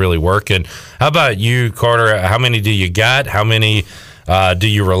slider was really working. How about you, Carter? How many do you got? How many do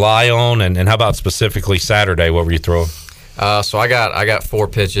you rely on? And how about specifically Saturday? What were you throwing? So I got 4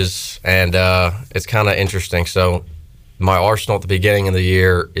 pitches, and it's kind of interesting. So my arsenal at the beginning of the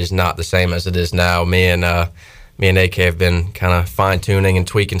year is not the same as it is now. Me and AK have been kind of fine-tuning and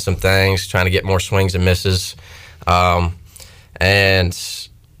tweaking some things, trying to get more swings and misses. And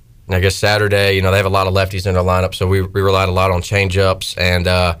I guess Saturday, they have a lot of lefties in their lineup, so we relied a lot on change-ups and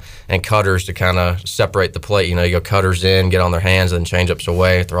cutters to kind of separate the plate. You go cutters in, get on their hands, and then change-ups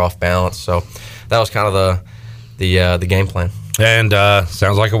away. They're off balance. So that was kind of the game plan. And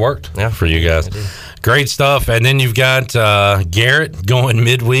sounds like it worked for you guys. Great stuff. And then you've got Garrett going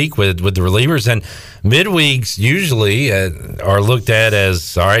midweek with the relievers. And midweeks usually are looked at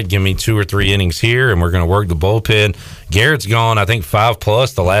as, all right, give me 2 or 3 innings here, and we're going to work the bullpen. Garrett's gone, I think,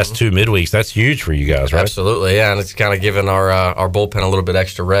 5+ the last 2 midweeks. That's huge for you guys, right? Absolutely, yeah. And it's kind of given our bullpen a little bit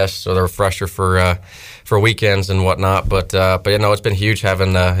extra rest, so they're fresher for weekends and whatnot. But it's been huge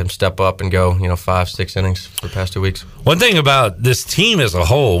having him step up and go 5-6 innings for the past 2 weeks. One thing about this team as a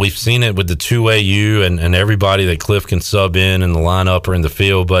whole, we've seen it with the 2AU and everybody that Cliff can sub in the lineup or in the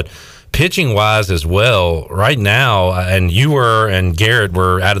field, but pitching wise as well right now, and you and Garrett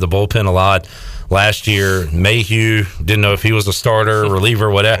were out of the bullpen a lot last year. Mayhew, didn't know if he was a starter, reliever,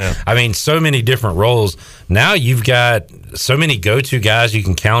 whatever. Yeah. I mean, so many different roles. Now you've got so many go-to guys you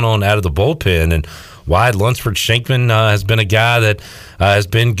can count on out of the bullpen, and Wide Lunsford Shankman has been a guy that has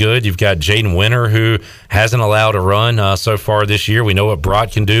been good. You've got Jaden Winter, who hasn't allowed a run so far this year. We know what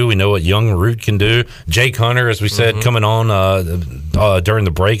Brott can do. We know what Young Root can do. Jake Hunter, as we said, coming on during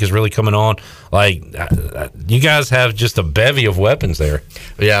the break, is really coming on. Like, you guys have just a bevy of weapons there.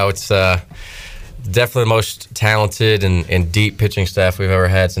 Yeah, it's definitely the most talented and deep pitching staff we've ever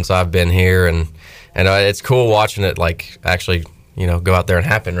had since I've been here, and it's cool watching it like actually go out there and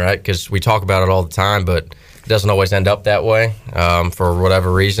happen, right? Because we talk about it all the time, but it doesn't always end up that way for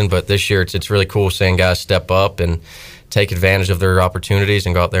whatever reason. But this year, it's really cool seeing guys step up and take advantage of their opportunities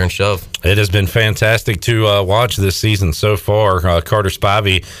and go out there and shove. It has been fantastic to watch this season so far. Carter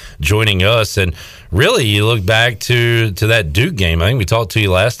Spivey joining us, and really you look back to that Duke game. I think we talked to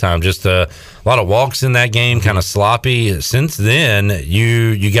you last time, just a lot of walks in that game, kind of sloppy. Since then,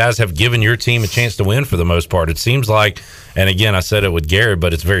 you guys have given your team a chance to win for the most part. It seems like, and again, I said it with Garrett,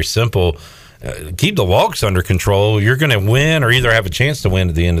 but it's very simple. Keep the walks under control. You're going to win or either have a chance to win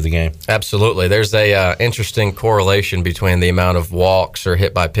at the end of the game. Absolutely. There's a interesting correlation between the amount of walks or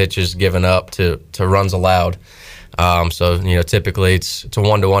hit by pitches given up to runs allowed. So typically it's a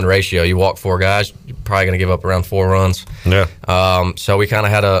 1-to-1 ratio. You walk 4 guys, you're probably going to give up around 4 runs. Yeah. So we kind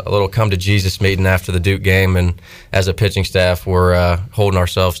of had a little come to Jesus meeting after the Duke game, and as a pitching staff, we're holding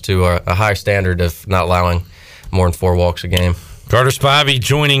ourselves to a high standard of not allowing more than 4 walks a game. Carter Spivey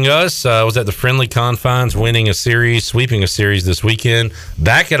joining us, was at the Friendly Confines, sweeping a series this weekend,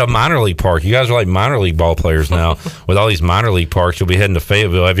 back at a minor league park. You guys are like minor league ball players now. With all these minor league parks, you'll be heading to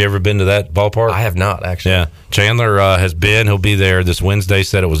Fayetteville. Have you ever been to that ballpark? I have not, actually. Yeah, Chandler has been. He'll be there this Wednesday,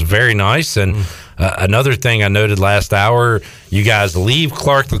 said it was very nice. And another thing I noted last hour, you guys leave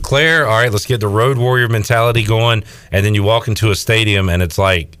Clark LeClaire. All right, let's get the road warrior mentality going. And then you walk into a stadium, and it's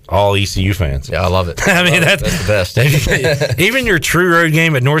like all ECU fans. Yeah, I love it. I mean, that's the best. Even your true road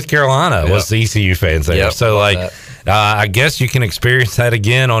game at North Carolina was the ECU fans there. Yep, so, I guess you can experience that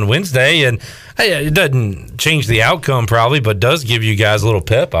again on Wednesday. And hey, it doesn't change the outcome probably, but does give you guys a little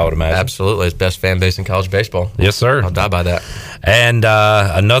pep, I would imagine. Absolutely. It's best fan base in college baseball. Yes, sir. I'll die by that. And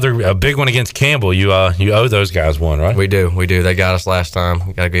a big one against Campbell. You owe those guys one, right? We do. They got us last time.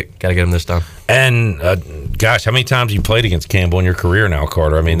 We gotta get them this time. And gosh, how many times have you played against Campbell in your career now,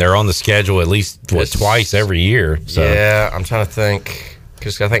 Carter? I mean, they're on the schedule at least twice every year. So. Yeah, I'm trying to think.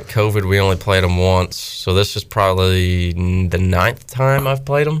 Because I think COVID, we only played them once. So this is probably the 9th time I've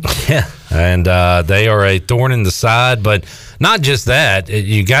played them. Yeah, and they are a thorn in the side. But not just that,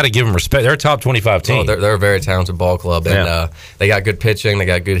 you got to give them respect. They're a top 25 team. Oh, they're a very talented ball club. And they got good pitching. They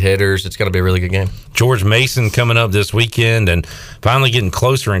got good hitters. It's going to be a really good game. George Mason coming up this weekend and finally getting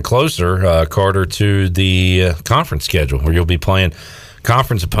closer and closer, Carter, to the conference schedule where you'll be playing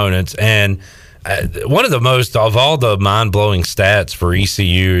conference opponents. And one of the most of all the mind-blowing stats for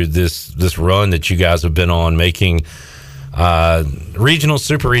ECU this run that you guys have been on, making regionals,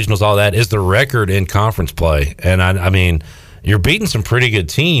 super regionals, all that, is the record in conference play. And I mean, you're beating some pretty good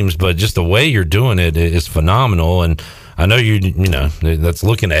teams, but just the way you're doing it is phenomenal. And I know you know that's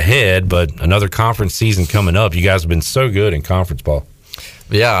looking ahead, but another conference season coming up. You guys have been so good in conference ball.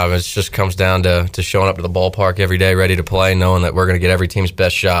 Yeah, it just comes down to showing up to the ballpark every day, ready to play, knowing that we're going to get every team's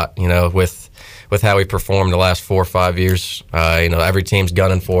best shot. With how we performed the last 4 or 5 years, every team's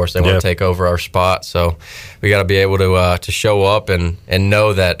gunning for us. They want to take over our spot, so we got to be able to show up and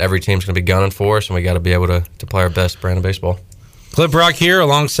know that every team's going to be gunning for us, and we got to be able to play our best brand of baseball. Clip Rock here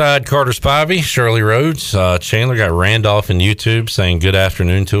alongside Carter Spivey, Shirley Rhodes. Chandler got Randolph in YouTube saying good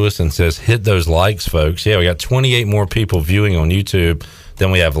afternoon to us and says, hit those likes, folks. Yeah, we got 28 more people viewing on YouTube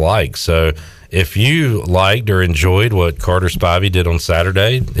than we have likes. So if you liked or enjoyed what Carter Spivey did on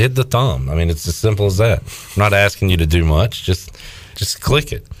Saturday, hit the thumb. I mean, it's as simple as that. I'm not asking you to do much. Just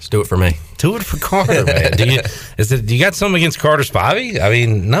click it. Just do it for me. Do it for Carter, man. Do you got something against Carter Spivey? I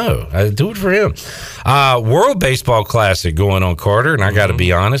mean, no. Do it for him. World Baseball Classic going on, Carter, and I got to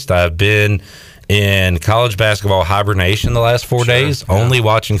be honest, I've been in college basketball hibernation the last 4 days, only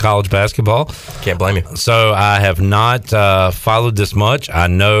watching college basketball. Can't blame you. So I have not followed this much. I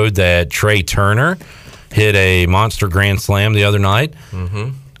know that Trey Turner hit a monster grand slam the other night.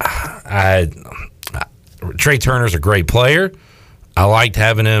 Mm-hmm. Trey Turner's a great player. I liked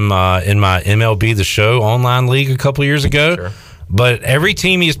having him in my MLB The Show online league a couple years ago. Sure. But every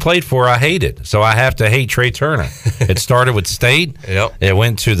team he's played for, I hated. So I have to hate Trey Turner. It started with State. Yep. It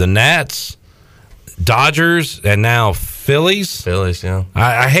went to the Nats, Dodgers, and now Phillies. Yeah.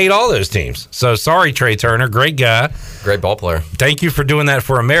 I hate all those teams. So sorry, Trey Turner. Great guy. Great ball player. Thank you for doing that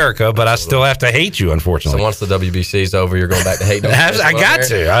for America, but I still have to hate you, unfortunately. So once the WBC's over, you're going back to hating him? I got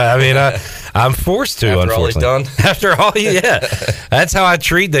to. I mean, I'm forced to, After unfortunately. all he's done? After all, yeah. That's how I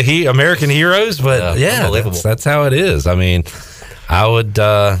treat the American heroes, but that's how it is. I mean,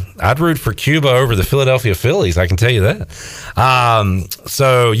 I'd root for Cuba over the Philadelphia Phillies. I can tell you that.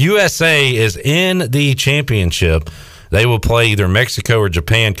 So USA is in the championship. They will play either Mexico or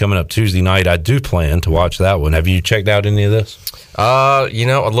Japan coming up Tuesday night. I do plan to watch that one. Have you checked out any of this? A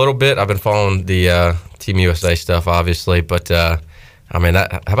little bit. I've been following the Team USA stuff, obviously, but how about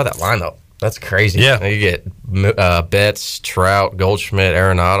that lineup? That's crazy. Yeah, you get Betts, Trout, Goldschmidt,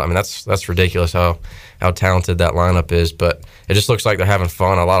 Arenado. I mean, that's ridiculous how talented that lineup is. But it just looks like they're having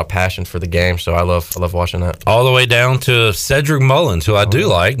fun, a lot of passion for the game. So I love watching that. All the way down to Cedric Mullins, who I do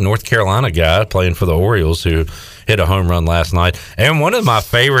like, North Carolina guy playing for the Orioles, who hit a home run last night. And one of my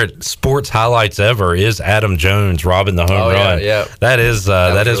favorite sports highlights ever is Adam Jones robbing the home run. Yeah. That is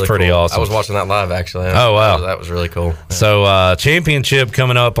really pretty cool. awesome. I was watching that live, actually. Oh, wow. That was really cool. Yeah. So championship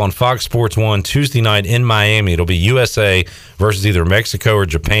coming up on Fox Sports 1 Tuesday night in Miami. It'll be USA versus either Mexico or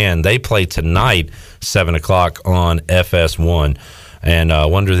Japan. They play tonight, 7 o'clock on FS1. And I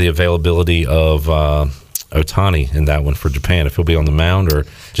wonder the availability of Ohtani in that one for Japan, if he'll be on the mound or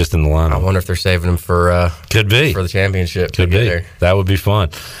just in the lineup. I wonder if they're saving him for could be for the championship. Could be there. That would be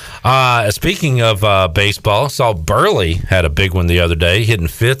fun. Speaking of baseball, saw Burley had a big one the other day, hitting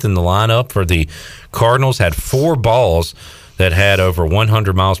 5th in the lineup for the Cardinals. Had 4 balls that had over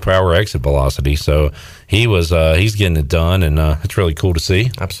 100 miles per hour exit velocity. So he's getting it done, and it's really cool to see.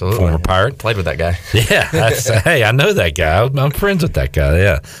 Absolutely. Former Pirate. Played with that guy. Yeah. Hey, I know that guy. I'm friends with that guy.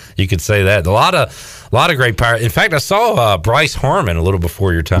 Yeah. You could say that. A lot of great Pirate. In fact, I saw Bryce Harmon a little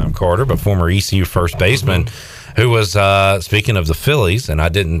before your time, Carter, but former ECU first baseman, who was, speaking of the Phillies, and I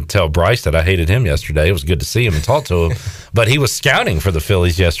didn't tell Bryce that I hated him yesterday. It was good to see him and talk to him. But he was scouting for the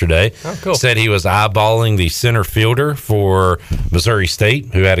Phillies yesterday. Oh, cool. Said he was eyeballing the center fielder for Missouri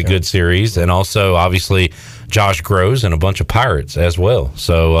State, who had a good series, and also, obviously, Josh Groves and a bunch of Pirates as well.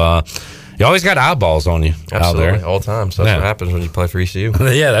 So, you always got eyeballs on you. Absolutely, out there. All the time. So that's what happens when you play for ECU.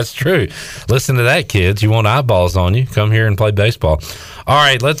 Yeah, that's true. Listen to that, kids. You want eyeballs on you, come here and play baseball. All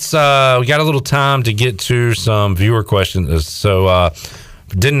right, let's we got a little time to get to some viewer questions. So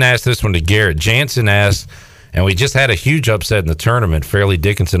didn't ask this one to Garrett. Jansen asked, and we just had a huge upset in the tournament, Fairleigh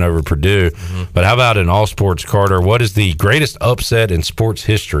Dickinson over Purdue. But how about in all sports, Carter? What is the greatest upset in sports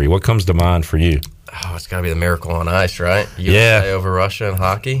history? What comes to mind for you? Oh, it's got to be the Miracle on Ice, right? USA over Russia in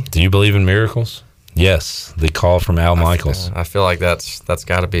hockey. Do you believe in miracles? Yes, the call from Al Michaels. I feel like that's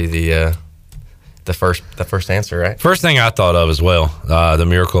got to be the first answer, right? First thing I thought of as well, the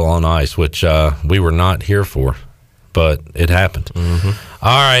Miracle on Ice, which we were not here for, but it happened. All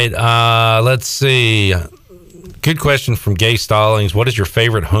right, let's see. Good question from Gay Stallings. What is your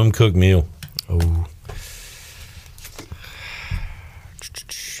favorite home cooked meal? Oh,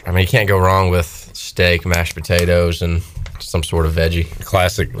 I mean, you can't go wrong with steak, mashed potatoes, and some sort of veggie.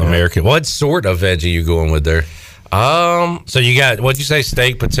 Classic American. What sort of veggie you going with there? So you got, what'd you say,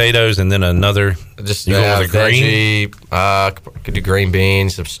 steak, potatoes, and then another? Just you going with a green? Could do green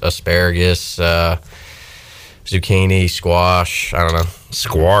beans, asparagus, zucchini, squash. I don't know.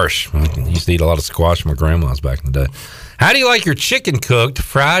 Squash. I used to eat a lot of squash from my grandma's back in the day. How do you like your chicken cooked,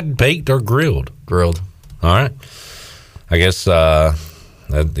 fried, baked, or grilled? Grilled. All right. I guess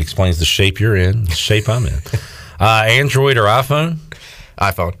that explains the shape you're in, the shape I'm in. Android or iPhone?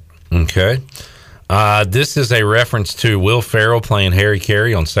 iPhone. Okay. This is a reference to Will Ferrell playing Harry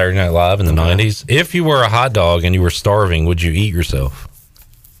Carey on Saturday Night Live in the 90s. If you were a hot dog and you were starving, would you eat yourself?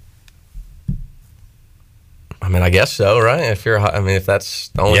 I mean, I guess so, right? If that's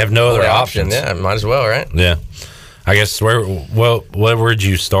the only, you have no other option, yeah, might as well, right? Yeah. I guess where'd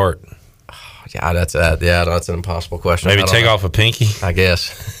you start? Yeah, that's an impossible question. Maybe take off a pinky, I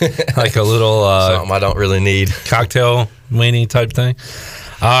guess. Like a little something I don't really need. Cocktail weenie type thing.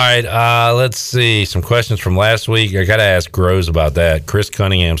 All right, let's see some questions from last week. I got to ask Groves about that. Chris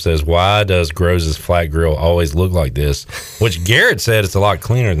Cunningham says, "Why does Groves' flat grill always look like this?" Which Garrett said it's a lot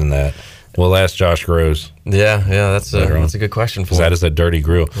cleaner than that. We'll ask Josh Groves. Yeah, that's a good question for him. That is a dirty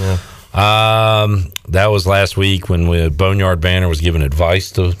grill. Yeah. That was last week when Boneyard Banner was giving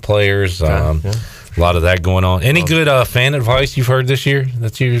advice to players. A lot of that going on. Any good fan advice you've heard this year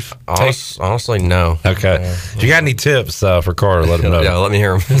that you've taken? Honestly, no. Okay. If you got any tips for Carter, let him know. Yeah, let me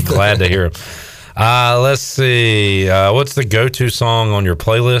hear them. Glad to hear them. Let's see. What's the go-to song on your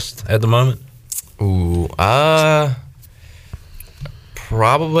playlist at the moment? Ooh,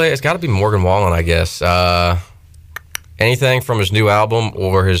 probably it's got to be Morgan Wallen, I guess. Anything from his new album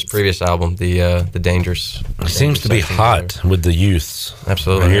or his previous album, the Dangerous. It seems to be hot with the youths.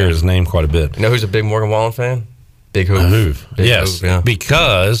 Absolutely. I hear his name quite a bit. You know who's a big Morgan Wallen fan? Big Hoove. Yes, Hoove, yeah.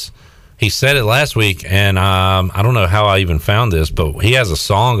 Because he said it last week, and I don't know how I even found this, but he has a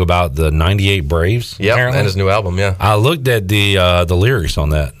song about the 98 Braves. Yep, and his new album, yeah. I looked at the lyrics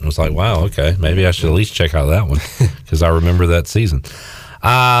on that and was like, wow, okay, maybe I should at least check out that one because I remember that season.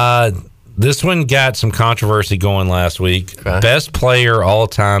 This one got some controversy going last week. Okay. Best player all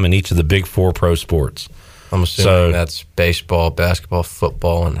time in each of the big 4 pro sports. I'm assuming that's baseball, basketball,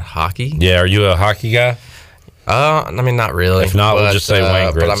 football, and hockey. Yeah, are you a hockey guy? I mean, not really. If not, we'll just say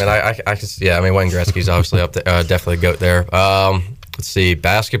Wayne Gretzky. But I mean, I can. Yeah, I mean, Wayne Gretzky's obviously up there. Definitely a GOAT there. Let's see,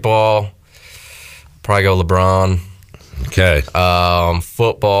 basketball. Probably go LeBron. Okay.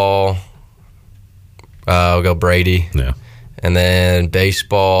 Football. We'll go Brady. Yeah. And then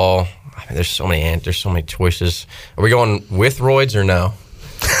baseball. I mean, there's so many choices. Are we going with roids or no?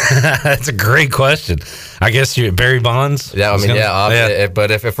 That's a great question. I guess you Barry Bonds. Yeah, I mean, but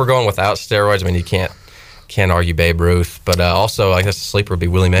if we're going without steroids, I mean, you can't argue Babe Ruth. But also, I guess the sleeper would be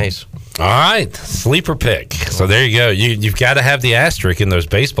Willie Mays. All right, sleeper pick. So there you go. You've got to have the asterisk in those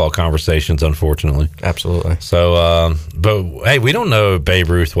baseball conversations, unfortunately. Absolutely. So, but hey, we don't know Babe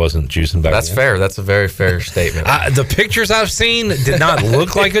Ruth wasn't juicing back then. That's fair. That's a very fair statement. The pictures I've seen did not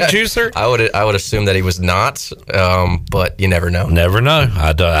look like a juicer. I would assume that he was not, but you never know. Never know.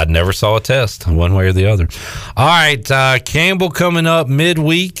 I never saw a test one way or the other. All right, Campbell coming up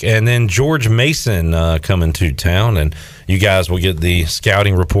midweek, and then George Mason coming to town, and you guys will get the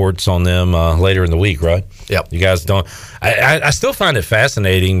scouting reports on them later in the week, right? Yep. You guys don't. I still find it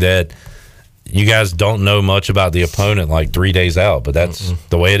fascinating that you guys don't know much about the opponent like 3 days out, but that's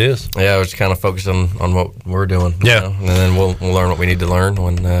the way it is. Yeah, we're just kind of focused on what we're doing. Yeah, and then we'll learn what we need to learn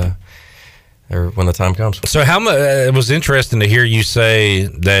when the time comes. So how much? It was interesting to hear you say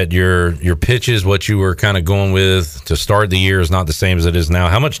that your pitches, what you were kind of going with to start the year, is not the same as it is now.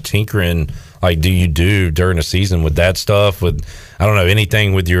 How much tinkering do you do during the season with that stuff? With I don't know,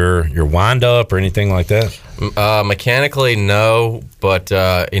 anything with your wind up or anything like that? Mechanically, no, but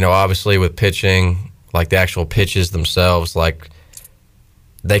obviously with pitching, like the actual pitches themselves, like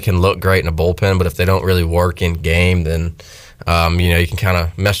they can look great in a bullpen, but if they don't really work in game, then you can kind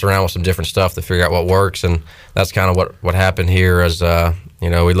of mess around with some different stuff to figure out what works, and that's kind of what happened here. As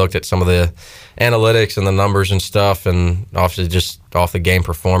we looked at some of the analytics and the numbers and stuff, and obviously just off the game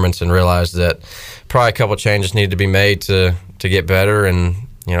performance, and realized that probably a couple changes needed to be made to get better. And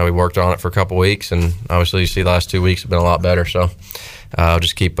we worked on it for a couple weeks, and obviously you see the last 2 weeks have been a lot better. So I'll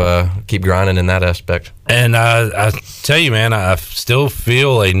just keep grinding in that aspect. And I tell you, man, I still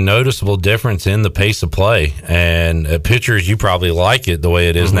feel a noticeable difference in the pace of play. And pitchers, you probably like it the way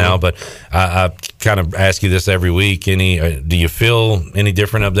it is now, but I kind of ask you this every week. Do you feel any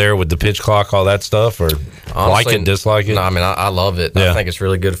different up there with the pitch clock, all that stuff, or honestly, like it, dislike it? No, I mean, I love it. Yeah. I think it's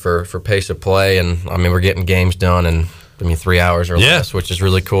really good for pace of play, and I mean, we're getting games done in 3 hours or less, which is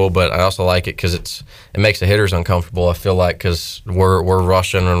really cool. But I also like it because it makes the hitters uncomfortable. I feel like because we're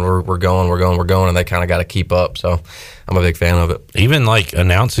rushing and we're going, and they kind of got to keep up. So I'm a big fan of it. Even like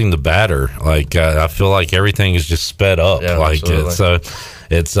announcing the batter, I feel like everything is just sped up. Yeah, absolutely.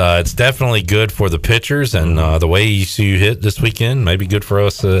 It's definitely good for the pitchers, and the way you hit this weekend may be good for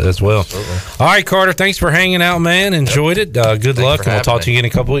us as well. Absolutely. All right, Carter, thanks for hanging out, man. Enjoyed it. Good luck, and we'll talk to you again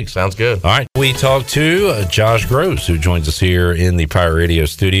in a couple weeks. Sounds good. All right, we talked to Josh Gross, who joins us here in the Pirate Radio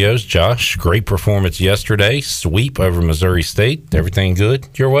studios. Josh, great performance yesterday. Sweep over Missouri State. Everything good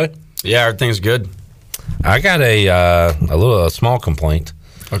your way? Yeah, everything's good. I got a small complaint.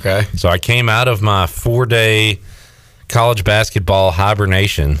 Okay. So I came out of my 4-day college basketball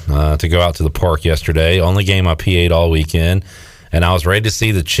hibernation to go out to the park yesterday. Only game I PA'd all weekend, and I was ready to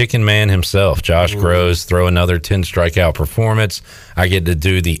see the Chicken Man himself, Josh Groves, throw another 10 strikeout performance. I get to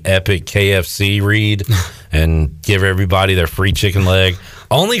do the epic KFC read and give everybody their free chicken leg.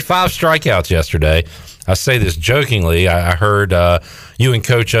 Only 5 strikeouts yesterday. I say this jokingly. I heard you and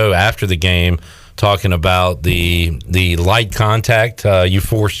Coach O after the game talking about the light contact you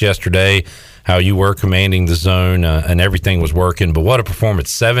forced yesterday, how you were commanding the zone and everything was working. But what a performance,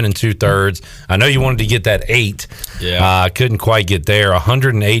 7 2/3. I know you wanted to get that 8. Yeah. Couldn't quite get there.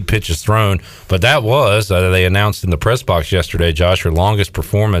 108 pitches thrown. But that was, they announced in the press box yesterday, Josh, your longest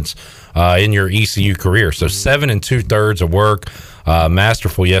performance in your ECU career. So 7 2/3 of work.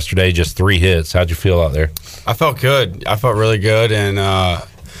 Masterful yesterday, just 3 hits. How'd you feel out there? I felt good. I felt really good. And,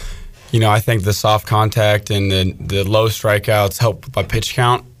 I think the soft contact and the low strikeouts helped with my pitch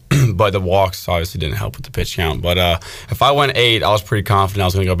count. But the walks obviously didn't help with the pitch count. But if I went 8, I was pretty confident I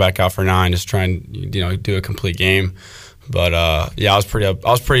was going to go back out for 9, just try and do a complete game. But I was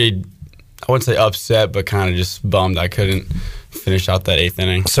pretty. I wouldn't say upset, but kind of just bummed I couldn't finish out that 8th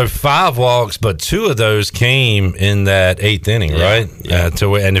inning. So 5 walks, but 2 of those came in that 8th inning, right? Yeah.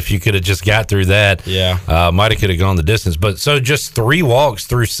 And if you could have just got through that, might have could have gone the distance. But so just 3 walks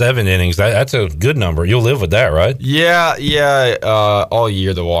through 7 innings. That's a good number. You'll live with that, right? Yeah. All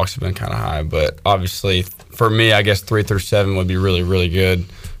year the walks have been kind of high, but obviously for me, I guess 3 through 7 would be really, really good.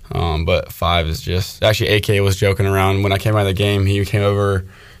 But 5 is just actually AK was joking around when I came out of the game. He came over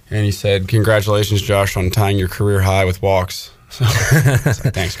and he said, "Congratulations, Josh, on tying your career high with walks." So,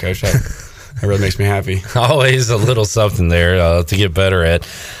 thanks, Coach. That really makes me happy. Always a little something there to get better at.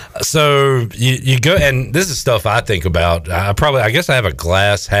 So you go, and this is stuff I think about. I guess I have a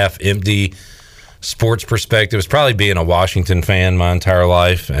glass half empty sports perspective. It's probably being a Washington fan my entire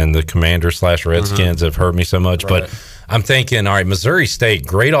life, and the Commanders/Redskins have hurt me so much. Right. But I'm thinking, all right, Missouri State,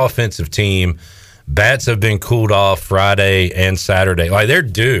 great offensive team. Bats have been cooled off Friday and Saturday. Like, they're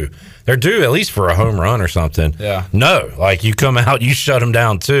due. They're due at least for a home run or something. Yeah. No, like, you come out, you shut them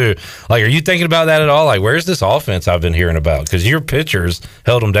down too. Like, are you thinking about that at all? Like, where's this offense I've been hearing about? Because your pitchers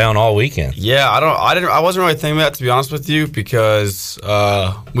held them down all weekend. Yeah, I wasn't really thinking about that, to be honest with you, because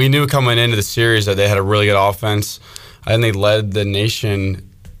we knew coming into the series that they had a really good offense. I think they led the nation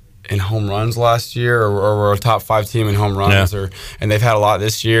in home runs last year, or were a top 5 team in home runs, and they've had a lot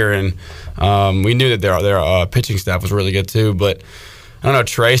this year. And we knew that their pitching staff was really good too. But I don't know,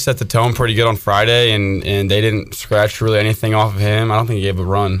 Trey set the tone pretty good on Friday, and they didn't scratch really anything off of him. I don't think he gave a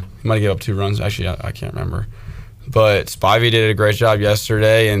run. He might have gave up 2 runs. Actually, I can't remember. But Spivey did a great job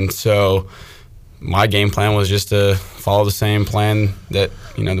yesterday, and so my game plan was just to follow the same plan that,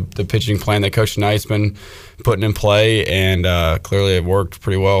 the pitching plan that Coach Knight's been putting in play, and clearly it worked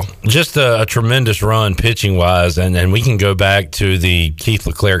pretty well. Just a tremendous run pitching-wise, and we can go back to the Keith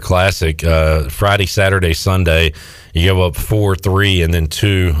LeClaire Classic, Friday, Saturday, Sunday. You go up 4-3 and then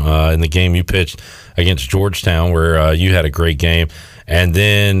 2 in the game you pitched against Georgetown, where you had a great game. And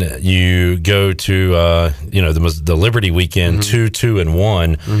then you go to the Liberty weekend,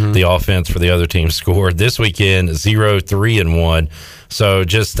 2-2-1. The offense for the other team scored. This weekend, 0-3-1. So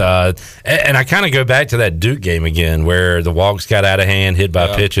just and I kind of go back to that Duke game again, where the walks got out of hand, hit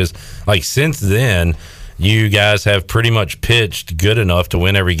by pitches. Like, since then, you guys have pretty much pitched good enough to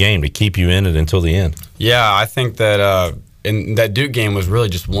win every game to keep you in it until the end. Yeah, I think that and that Duke game was really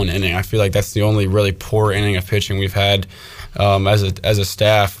just 1 inning. I feel like that's the only really poor inning of pitching we've had as a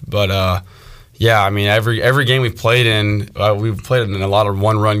staff. But yeah, I mean, every game we've played in a lot of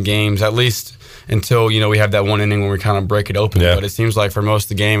 1-run games, at least until we have that 1 inning when we kind of break it open. But it seems like for most of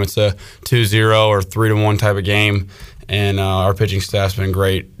the game it's a 2-0 or 3-1 type of game, and our pitching staff's been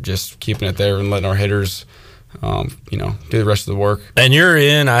great, just keeping it there and letting our hitters do the rest of the work.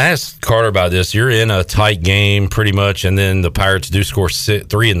 And I asked Carter about this, you're in a tight game pretty much, and then the Pirates do score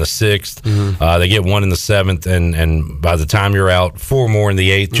 3 in the 6th. They get 1 in the 7th, and by the time you're out, 4 more in the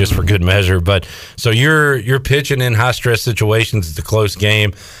 8th, just for good measure. But so you're pitching in high stress situations. It's a close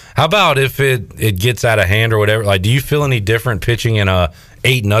game. How about if it gets out of hand or whatever? Like, do you feel any different pitching in a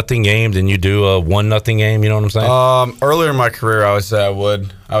 8-0 game than you do a 1-0 game? You know what I'm saying? Earlier in my career, I would say I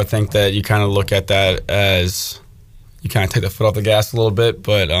would think that you kind of look at that as you kind of take the foot off the gas a little bit.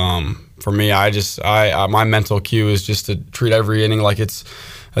 But for me, my mental cue is just to treat every inning like it's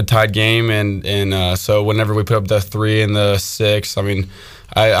a tied game, and so whenever we put up the 3 and the 6, I mean,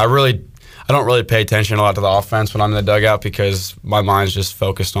 I don't really pay attention a lot to the offense when I'm in the dugout, because my mind's just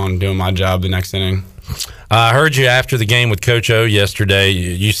focused on doing my job the next inning. I heard you after the game with Coach O yesterday.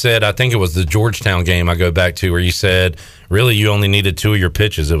 You said, I think it was the Georgetown game I go back to, where you said, really, you only needed 2 of your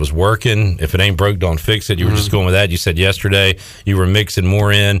pitches. It was working. If it ain't broke, don't fix it. You were just going with that. You said yesterday you were mixing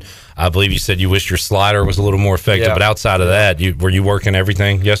more in. I believe you said you wished your slider was a little more effective. But outside of that, were you working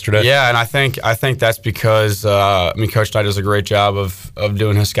everything yesterday? Yeah, and I think that's because Coach Knight does a great job of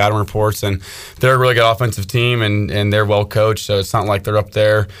doing his scouting reports, and they're a really good offensive team, and they're well coached. So it's not like they're up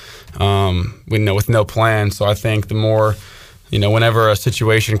there with no plan. So I think the more, whenever a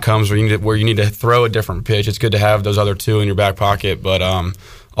situation comes where you need to throw a different pitch, it's good to have those other 2 in your back pocket. But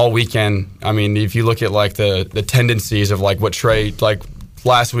all weekend, I mean, if you look at like the tendencies of like what Trey, like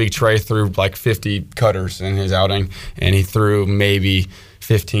last week, Trey threw like 50 cutters in his outing, and he threw maybe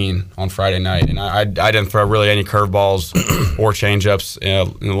 15 on Friday night. And I didn't throw really any curveballs or changeups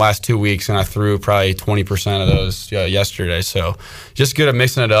in the last 2 weeks, and I threw probably 20% of those yesterday. So just good at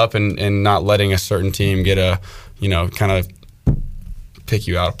mixing it up and not letting a certain team get kind of pick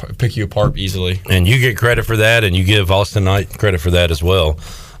you apart easily. And you get credit for that, and you give Austin Knight credit for that as well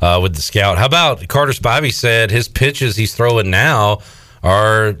with the scout. How about Carter Spivey said his pitches he's throwing now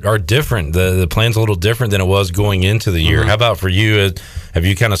are different. The plan's a little different than it was going into the year. How about for you? Have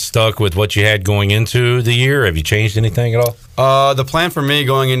you kind of stuck with what you had going into the year? Have you changed anything at all? The plan for me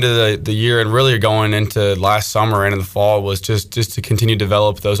going into the year, and really going into last summer and in the fall, was just to continue to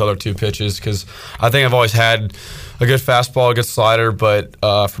develop those other 2 pitches, because I think I've always had a good fastball, a good slider, but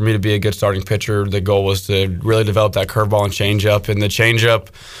for me to be a good starting pitcher, the goal was to really develop that curveball and changeup. And the changeup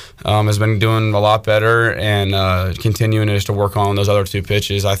has been doing a lot better, and continuing just to work on those other 2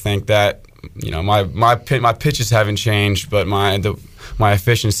 pitches. I think that my pitches haven't changed, but my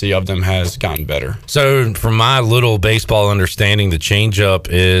efficiency of them has gotten better. So, from my little baseball understanding, the changeup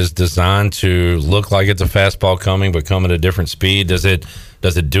is designed to look like it's a fastball coming, but come at a different speed. Does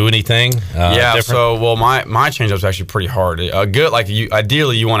it do anything? Yeah. Different? So, my changeup is actually pretty hard. Good.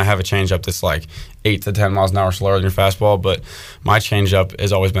 Ideally, you want to have a changeup that's like 8 to 10 miles an hour slower than your fastball, but my changeup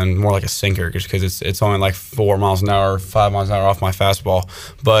has always been more like a sinker, just because it's only like 4 miles an hour, 5 miles an hour off my fastball.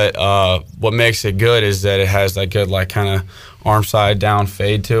 But what makes it good is that it has that good kind of arm side down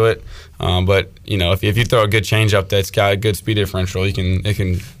fade to it. But if you throw a good changeup that's got a good speed differential, it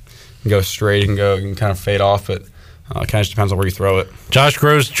can go straight, and kind of fade off, but it kind of just depends on where you throw it. Josh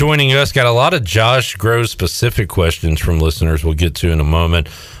Groves joining us. Got a lot of Josh Groves specific questions from listeners we'll get to in a moment,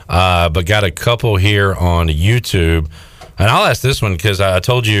 but got a couple here on YouTube. And I'll ask this one because I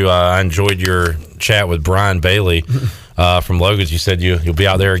told you I enjoyed your chat with Brian Bailey from Logan's. You said you'll be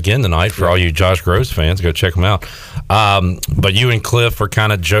out there again tonight for all you Josh Groves fans. Go check them out. But you and Cliff were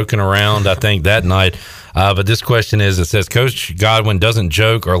kind of joking around, I think, that night. But this question it says, Coach Godwin doesn't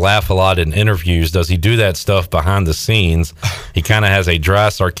joke or laugh a lot in interviews. Does he do that stuff behind the scenes? He kind of has a dry,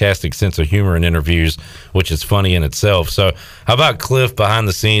 sarcastic sense of humor in interviews, which is funny in itself. So how about Cliff behind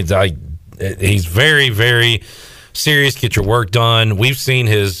the scenes? He's very, very serious, get your work done. We've seen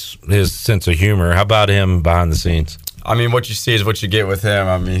his sense of humor. How about him behind the scenes? I mean, what you see is what you get with him.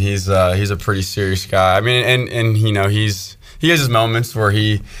 I mean, he's a pretty serious guy. I mean, and he has his moments where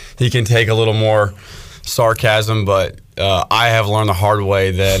he can take a little more sarcasm, but I have learned the hard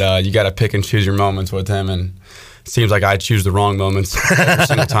way that you got to pick and choose your moments with him, and it seems like I choose the wrong moments every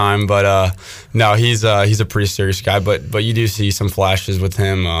single time. But no, he's a pretty serious guy. But you do see some flashes with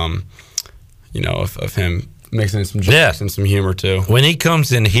him, of him mixing in some jokes and some humor too. When he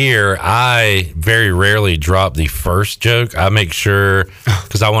comes in here, I very rarely drop the first joke. I make sure,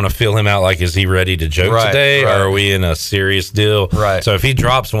 because I want to feel him out, like, is he ready to joke today? Right. Or are we in a serious deal? Right. So if he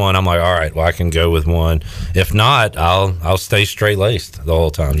drops one, I'm like, all right, well, I can go with one. If not, I'll stay straight-laced the whole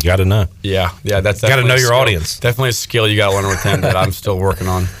time. You got to know. Yeah, that's got to know your audience. Definitely a skill you got to learn with him that I'm still working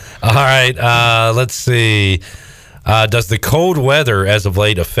on. All right, let's see. Does the cold weather as of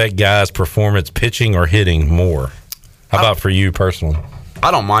late affect guys' performance pitching or hitting more? How about for you personally? I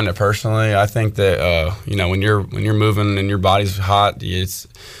don't mind it personally. I think that when you're moving and your body's hot, it's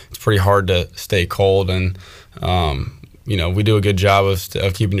pretty hard to stay cold. And we do a good job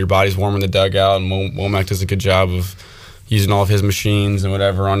of keeping your bodies warm in the dugout, and Womack does a good job of using all of his machines and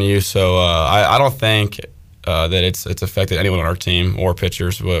whatever on you. So I don't think that it's affected anyone on our team or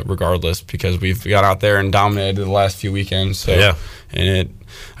pitchers, regardless, because we've got out there and dominated the last few weekends. So, yeah. And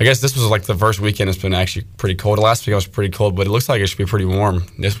I guess this was like the first weekend it's been actually pretty cold. Last weekend was pretty cold, but it looks like it should be pretty warm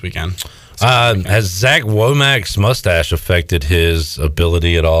this weekend. Has Zach Womack's mustache affected his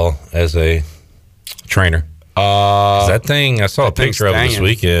ability at all as a trainer? That thing, I saw a picture of it this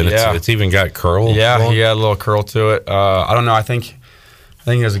weekend. Yeah. It's even got curl. Yeah, he got a little curl to it. I don't know. I think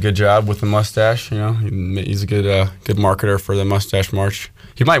he does a good job with the mustache. He's a good marketer for the mustache march.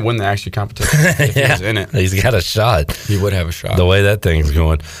 He might win the actual competition if he was in it. He's got a shot. He would have a shot. The way that thing's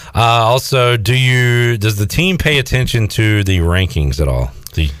going. Also, does the team pay attention to the rankings at all?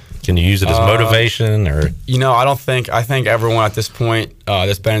 Can you use it as motivation, or? I think everyone at this point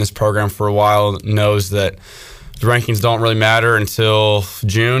that's been in this program for a while knows that the rankings don't really matter until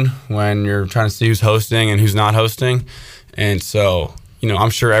June, when you're trying to see who's hosting and who's not hosting. And so,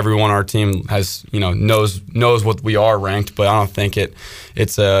 I'm sure everyone on our team has, knows what we are ranked, but I don't think it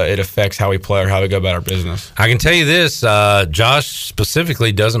affects how we play or how we go about our business. I can tell you this, Josh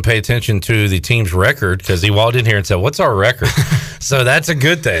specifically doesn't pay attention to the team's record, because he walked in here and said, "What's our record?" So that's a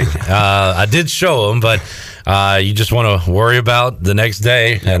good thing. I did show him, but you just want to worry about the next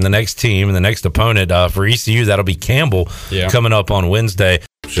day and the next team and the next opponent. For ECU, that'll be Campbell coming up on Wednesday.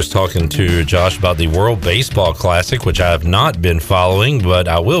 Just talking to Josh about the World Baseball Classic, which I have not been following, but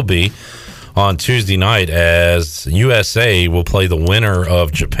I will be on Tuesday night, as USA will play the winner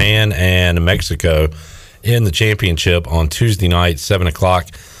of Japan and Mexico in the championship on Tuesday night, 7 o'clock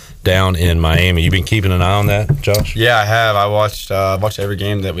down in Miami. You've been keeping an eye on that, Josh? Yeah, I have. I watched every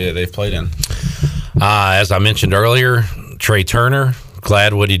game that they've played in. As I mentioned earlier, Trey Turner,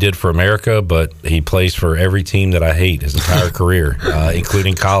 glad what he did for America, but he plays for every team that I hate his entire career,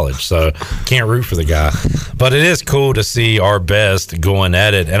 including college. So can't root for the guy. But it is cool to see our best going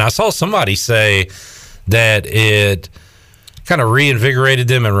at it. And I saw somebody say that it kind of reinvigorated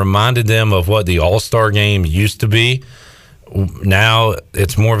them and reminded them of what the All-Star game used to be. Now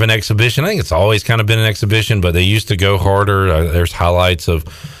it's more of an exhibition. I think it's always kind of been an exhibition, but they used to go harder. There's highlights of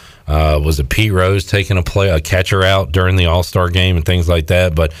was it Pete Rose taking a catcher out during the All-Star game and things like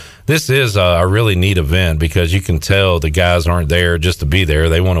that. But this is a really neat event because you can tell the guys aren't there just to be there.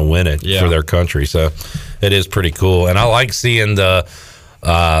 They want to win it for their country. So it is pretty cool. And I like seeing the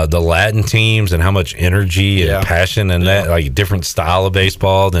Latin teams and how much energy and passion and that, like, different style of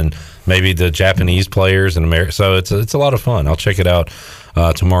baseball than maybe the Japanese players in America. So it's a lot of fun. I'll check it out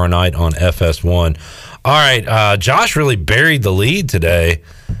tomorrow night on FS1. All right, Josh really buried the lead today.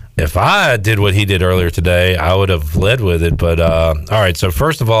 If I did what he did earlier today, I would have led with it. But all right, so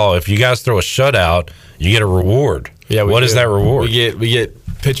first of all, if you guys throw a shutout, you get a reward. Yeah, what is that reward? We get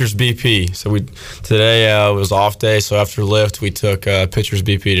pitcher's BP. So today was off day, so after lift we took pitcher's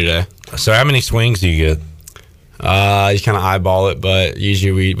BP today. So how many swings do you get? You kind of eyeball it, but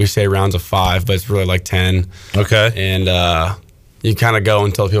usually we say rounds of 5, but it's really like 10. Okay. And you kind of go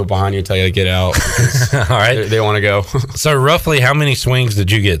until people behind you tell you to get out. All right. They want to go. So roughly how many swings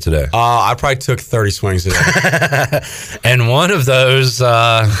did you get today? I probably took 30 swings today. And one of those,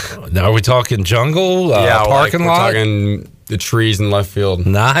 are we talking jungle, parking lot? We're talking the trees in left field.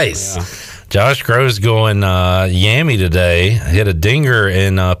 Nice. Yeah. Josh Grove's going yammy today. Hit a dinger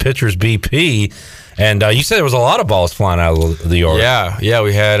in pitcher's BP. And you said there was a lot of balls flying out of the yard. Yeah.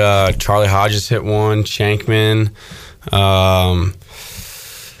 We had Charlie Hodges hit one, Shankman,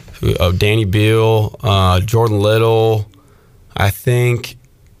 Danny Beal, Jordan Little. I think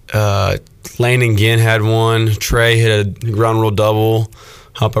Landon Ginn had one. Trey hit a ground rule double,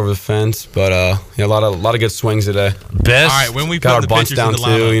 hop over the fence. But a lot of good swings today. Best. All right, when we got put our the bunch pitchers down in the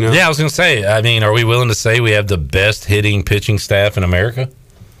lineup, too, you know. Yeah, I was going to say. I mean, are we willing to say we have the best hitting pitching staff in America?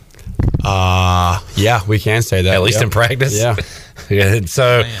 Yeah, we can say that. At least in practice. Yeah. Yeah.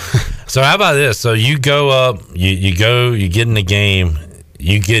 So how about this? So you go up, you get in the game,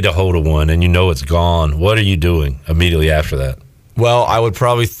 you get a hold of one, and you know it's gone. What are you doing immediately after that? Well, I would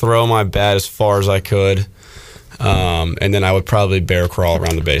probably throw my bat as far as I could, and then I would probably bear crawl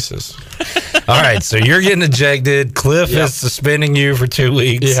around the bases. All right, so you're getting ejected. Cliff is suspending you for 2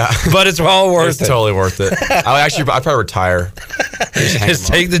 weeks. Yeah, but it's all worth it. It's totally worth it. I'd probably retire. Just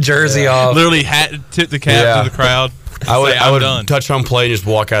take the jersey off. Literally tip the cap to the crowd. I would done. touch home plate and just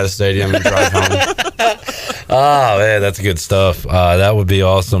walk out of the stadium and drive home. Oh, man, that's good stuff. That would be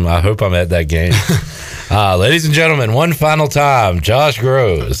awesome. I hope I'm at that game. Ladies and gentlemen, one final time, Josh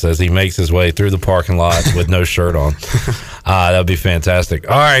Groves as he makes his way through the parking lot with no shirt on. That would be fantastic.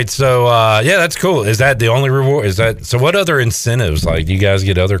 All right, so yeah, that's cool. Is that the only reward? So what other incentives? Like, do you guys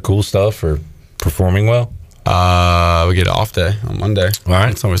get other cool stuff for performing well? We get an off day on Monday. All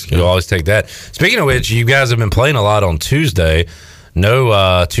right, it's always good. You'll always take that. Speaking of which, you guys have been playing a lot on Tuesday.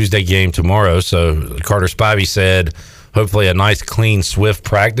 No Tuesday game tomorrow. So Carter Spivey said, hopefully a nice, clean, swift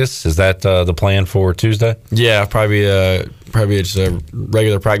practice. Is that the plan for Tuesday? Yeah, probably just a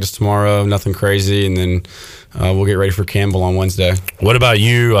regular practice tomorrow. Nothing crazy, and then we'll get ready for Campbell on Wednesday. What about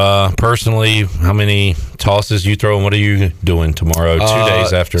you personally? How many tosses you throw, and what are you doing tomorrow? 2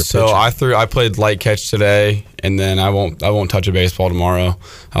 days after. So pitching? I played light catch today, and then I won't touch a baseball tomorrow.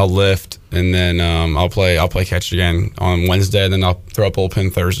 I'll lift, and then I'll play catch again on Wednesday, and then I'll throw a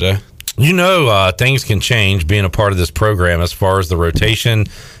bullpen Thursday. You know, things can change being a part of this program as far as the rotation,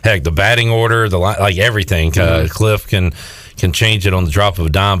 heck, the batting order, like everything. Cliff can change it on the drop of a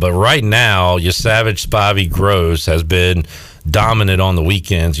dime. But right now, your Savage, Spivey, Groves has been dominant on the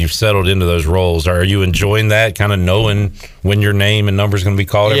weekends. You've settled into those roles. Are you enjoying that, kind of knowing when your name and number is going to be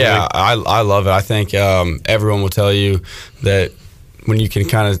called? Yeah, I love it. I think everyone will tell you that when you can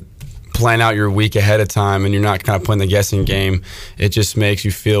kind of plan out your week ahead of time and you're not kind of playing the guessing game, it just makes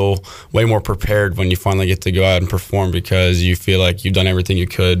you feel way more prepared when you finally get to go out and perform, because you feel like you've done everything you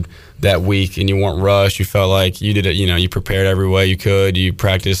could that week and you weren't rushed. You felt like you did it, you prepared every way you could. You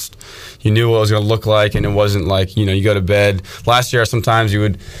practiced, you knew what it was going to look like, and it wasn't like, you go to bed. Last year, sometimes you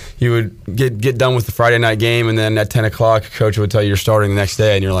would get done with the Friday night game, and then at 10 o'clock, coach would tell you you're starting the next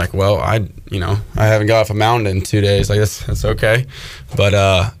day, and you're like, well, I haven't got off a mound in 2 days. Like, that's okay.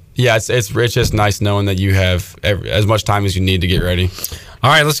 But, yeah, it's just nice knowing that you have as much time as you need to get ready. All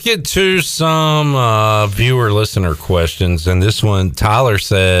right, let's get to some viewer-listener questions. And this one, Tyler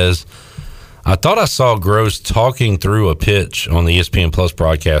says, I thought I saw Groves talking through a pitch on the ESPN Plus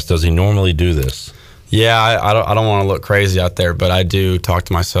broadcast. Does he normally do this? Yeah, I don't want to look crazy out there, but I do talk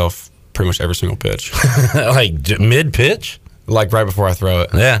to myself pretty much every single pitch. Like mid-pitch? Like right before I throw it.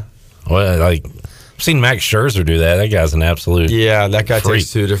 Yeah. Well, like I've seen Max Scherzer do that. That guy's an absolute that guy freak.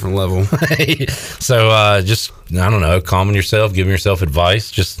 takes to a different level. So just, I don't know, calming yourself, giving yourself advice,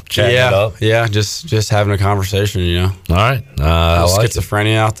 just chatting it up. Yeah, just having a conversation, you know. All right. I like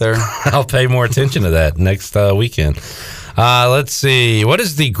schizophrenia out there. I'll pay more attention to that next weekend. Let's see. What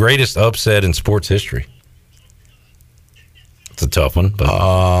is the greatest upset in sports history? It's a tough one.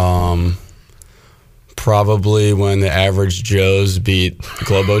 But. Probably when the Average Joes beat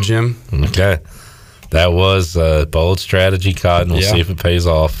Globo Gym. Okay. That was a bold strategy, Cotton. We'll see if it pays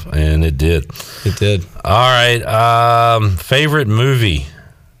off. And it did. It did. All right. Favorite movie?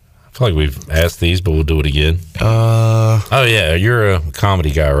 I feel like we've asked these, but we'll do it again. Oh, yeah. You're a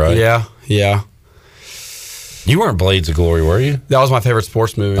comedy guy, right? Yeah. You weren't Blades of Glory, were you? That was my favorite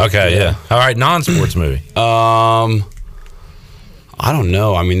sports movie. Okay, yeah. All right, non-sports movie. I don't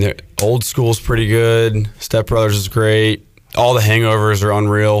know. I mean, Old School's pretty good. Step Brothers is great. All the Hangovers are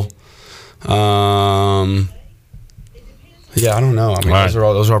unreal. Yeah, I don't know. I mean,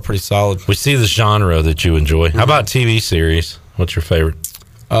 those are all pretty solid. We see the genre that you enjoy. How about TV series? What's your favorite?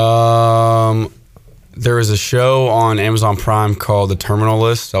 There was a show on Amazon Prime called The Terminal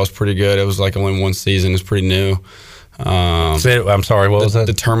List. That was pretty good. It was like only one season. It's pretty new. I'm sorry, what was that?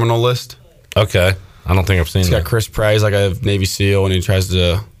 The Terminal List. Okay. I don't think I've seen it. It's got Chris Pratt. He's like a Navy SEAL, and he tries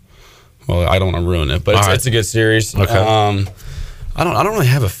to. Well, I don't want to ruin it, but it's a good series. Okay. I don't really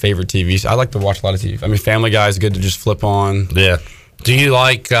have a favorite TV. I like to watch a lot of TV. I mean, Family Guy is good to just flip on. Yeah. Do you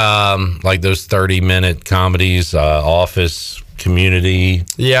like those 30-minute comedies, Office, Community?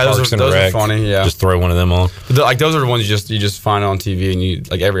 Yeah, those are funny. Yeah, just throw one of them on. But those are the ones you just find on TV, and you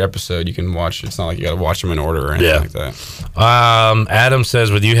like every episode you can watch. It's not like you got to watch them in order or anything like that. Adam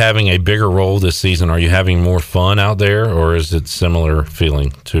says, with you having a bigger role this season, are you having more fun out there, or is it similar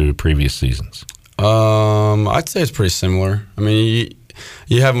feeling to previous seasons? I'd say it's pretty similar. I mean,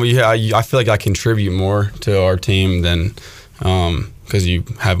 I feel like I contribute more to our team than because you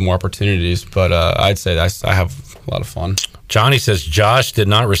have more opportunities. But I'd say I have a lot of fun. Johnny says Josh did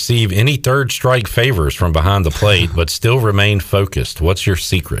not receive any third strike favors from behind the plate, but still remained focused. What's your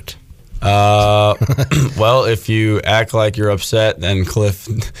secret? Well, if you act like you're upset, then Cliff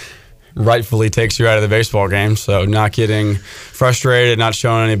rightfully takes you out of the baseball game. So not getting frustrated, not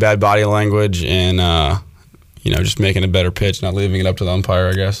showing any bad body language, and just making a better pitch, not leaving it up to the umpire,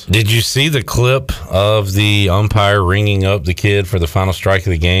 I guess. Did you see the clip of the umpire ringing up the kid for the final strike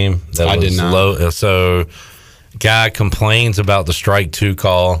of the game? I did not. Low. So guy complains about the strike 2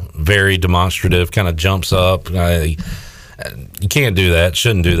 call, very demonstrative, kind of jumps up. You can't do that,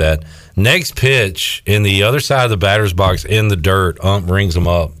 shouldn't do that. Next pitch, in the other side of the batter's box in the dirt, ump rings him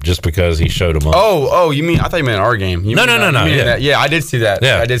up just because he showed him up. Oh, you mean, I thought you meant our game. No. Yeah, I did see that.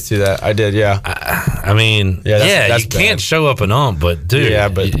 Yeah. I did see that. I did, yeah. I mean, that's you can't show up an ump, but dude,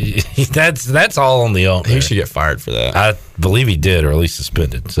 that's all on the ump. He should get fired for that. I believe he did, or at least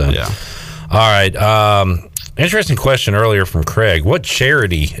suspended. So, yeah. All right. Interesting question earlier from Craig. What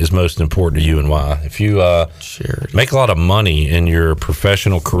charity is most important to you and why? If you make a lot of money in your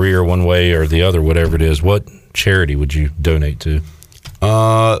professional career one way or the other, whatever it is, what charity would you donate to?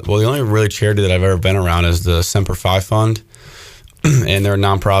 Well, the only really charity that I've ever been around is the Semper Fi Fund. And they're a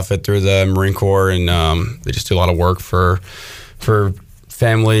nonprofit through the Marine Corps, and they just do a lot of work for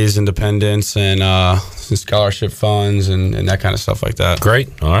families and dependents and scholarship funds and that kind of stuff like that. Great.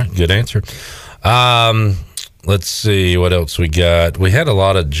 All right. Good answer. Let's see what else we got. We had a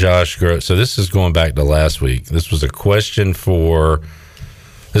lot of Josh Gross. So this is going back to last week. This was a question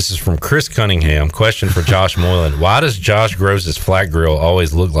this is from Chris Cunningham. Question for Josh Moylan. Why does Josh Gross's flat grill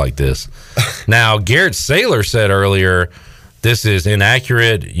always look like this? Now, Garrett Saylor said earlier, this is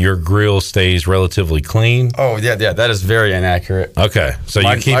inaccurate. Your grill stays relatively clean. Oh, yeah. That is very inaccurate. Okay. So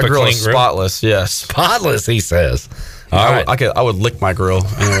you keep a grill clean is grill? Spotless, yes. Spotless, he says. I would lick my grill,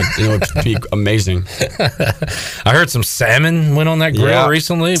 and it would be amazing. I heard some salmon went on that grill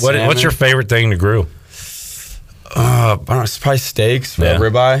recently. What's your favorite thing to grill? I don't know. It's probably steaks,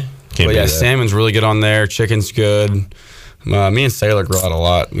 ribeye. Salmon's really good on there. Chicken's good. Me and Sailor grill out a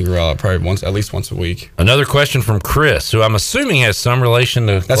lot. We grill out probably at least once a week. Another question from Chris, who I'm assuming has some relation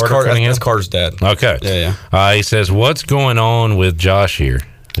to Carter. That's Carter's dad. Okay. Yeah. He says, "What's going on with Josh here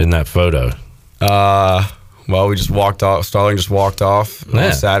in that photo?" Well, we just walked off. Starling just walked off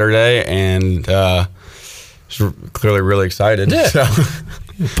on Saturday, and was clearly really excited. Yeah. So.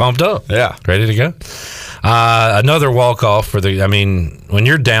 Pumped up. Yeah. Ready to go. Another walk-off for the. I mean, when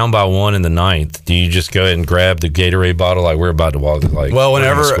you're down by 1 in the 9th, do you just go ahead and grab the Gatorade bottle like we're about to walk? Like, well,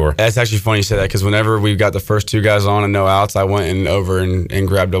 whenever that's actually funny you say that because whenever we got the first 2 guys on and no outs, I went over and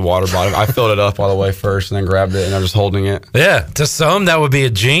grabbed a water bottle. I filled it up all the way first and then grabbed it and I'm just holding it. Yeah, to some that would be a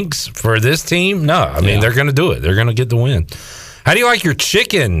jinx. For this team, no. I mean, they're going to do it. They're going to get the win. How do you like your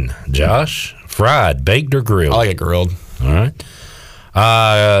chicken, Josh? Fried, baked, or grilled? I like it grilled. All right.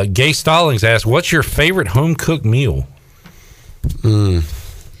 Gay Stallings asks, what's your favorite home-cooked meal?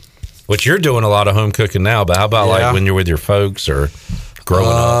 Which you're doing a lot of home cooking now, but how about like when you're with your folks or growing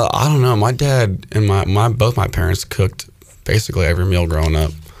up? I don't know. My dad and both my parents cooked basically every meal growing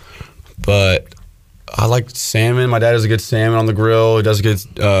up. But I like salmon. My dad does a good salmon on the grill. He does a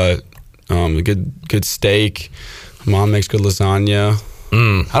good steak. My mom makes good lasagna.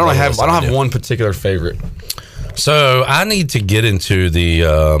 I don't have one particular favorite. So I need to get into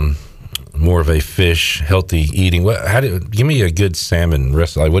the more of a fish healthy eating. Give me a good salmon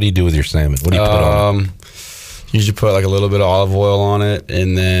recipe. Like, what do you do with your salmon? What do you put on it? Usually put like a little bit of olive oil on it,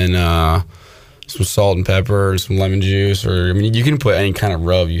 and then some salt and pepper, some lemon juice, or I mean, you can put any kind of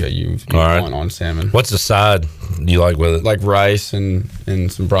rub you want on salmon. What's the side you like with it? Like rice and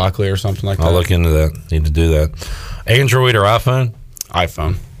some broccoli or something like that. I'll look into that. Need to do that. Android or iPhone?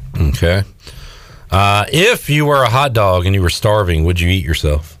 iPhone. Okay. If you were a hot dog and you were starving, would you eat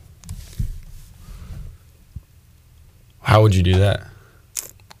yourself? How would you do that?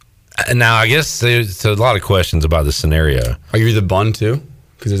 Now, I guess there's a lot of questions about the scenario. Are you the bun too?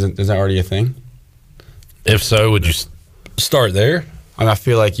 Because is that already a thing? If so, would you start there? I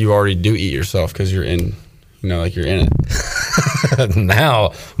feel like you already do eat yourself because you're in, like you're in it.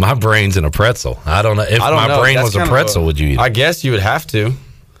 Now, my brain's in a pretzel. I don't know. If my brain was a pretzel, would you eat it? I guess you would have to.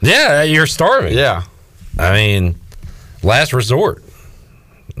 Yeah, you're starving. Yeah. I mean, last resort.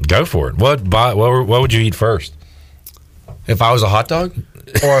 Go for it. What would you eat first? If I was a hot dog?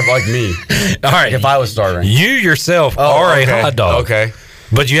 Or like me? All right. If I was starving. You yourself are a hot dog. Okay.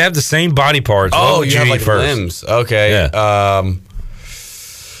 But you have the same body parts. Oh, what would you have eat like first? Limbs. Okay. Yeah.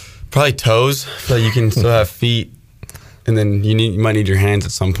 Probably toes. So you can still have feet. And then you might need your hands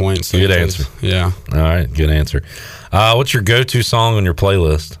at some point. So good answer. Yeah. All right. Good answer. What's your go-to song on your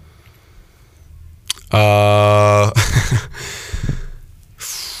playlist? I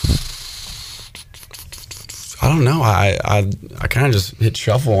don't know. I kind of just hit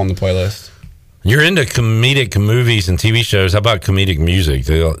shuffle on the playlist. You're into comedic movies and TV shows. How about comedic music?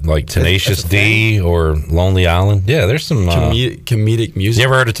 Like Tenacious D or Lonely Island? Yeah, there's some comedic music. You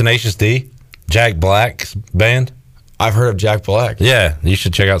ever heard of Tenacious D? Jack Black's band? I've heard of Jack Black. Yeah, you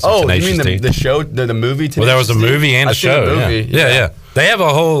should check out some Tenacious D. Oh, you mean the show, the movie? Well, there was a movie and a show. The movie. Yeah. They have a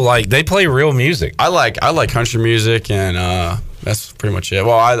whole they play real music. I like country music, and that's pretty much it.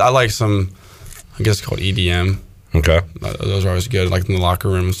 Well, I like some, I guess it's called EDM. Okay, those are always good, like in the locker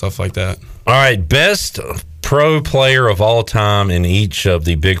room and stuff like that. All right, best pro player of all time in each of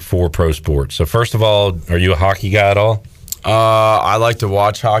the big 4 pro sports. So first of all, are you a hockey guy at all? I like to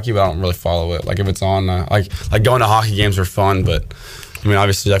watch hockey, but I don't really follow it. Like if it's on, like going to hockey games are fun, but I mean,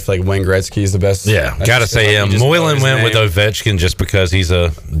 obviously, I feel like Wayne Gretzky is the best. Yeah, gotta say him. Moylan went with Ovechkin just because he's a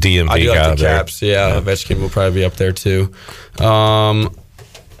DMV I do guy. Like the Caps, yeah. Ovechkin will probably be up there too.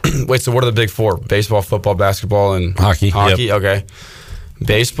 Wait, so what are the big 4? Baseball, football, basketball, and hockey. Hockey, yep. Okay.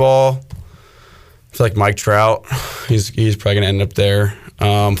 Baseball, I feel like Mike Trout. He's probably gonna end up there.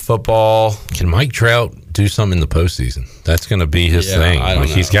 Football. Can Mike Trout do something in the postseason? That's gonna be his thing. I don't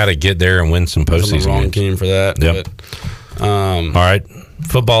know. He's got to get there and win some postseason games. Wrong games. team for that. Yep. But, all right,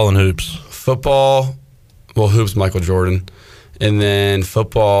 football and hoops. Football, well, hoops, Michael Jordan, and then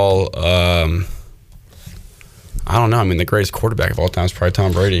football. I don't know. I mean, the greatest quarterback of all time is probably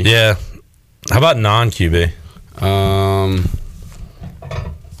Tom Brady. Yeah. How about non-QB?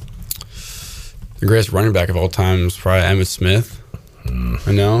 The greatest running back of all time is probably Emmitt Smith.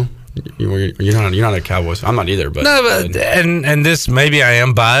 I know. You're not a Cowboys. I'm not either. But no, but and this maybe I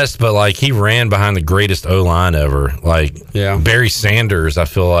am biased, but like he ran behind the greatest O-line ever. Like Barry Sanders, I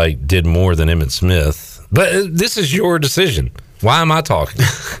feel like did more than Emmitt Smith. But this is your decision. Why am I talking?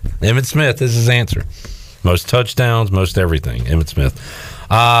 Emmitt Smith is his answer. Most touchdowns, most everything. Emmitt Smith.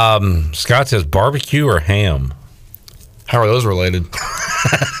 Scott says barbecue or ham. How are those related?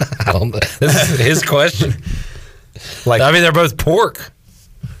 I don't know. This is his question. I mean, they're both pork.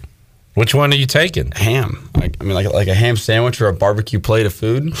 Which one are you taking? Ham. Like a ham sandwich or a barbecue plate of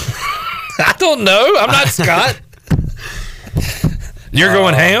food? I don't know. I'm not Scott. You're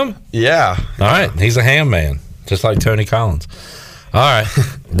going ham? Yeah. All right. He's a ham man, just like Tony Collins. All right.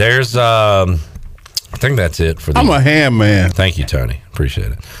 There's, I think that's it for the. I'm a ham man. Thank you, Tony.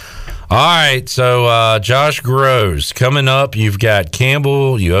 Appreciate it. All right, so Josh Groves coming up. You've got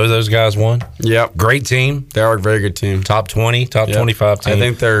Campbell. You owe those guys one. Yep, great team. They are a very good team. Top 20, top 25 team. I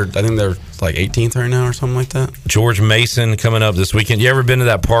think they're like 18th right now or something like that. George Mason coming up this weekend. You ever been to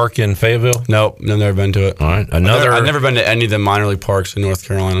that park in Fayetteville? Nope, I've never been to it. All right, I've never been to any of the minor league parks in North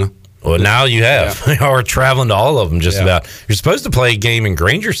Carolina. Well, now you have. Yeah. We're traveling to all of them just about. You're supposed to play a game in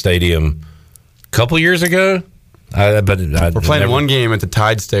Granger Stadium a couple years ago. We're playing one game at the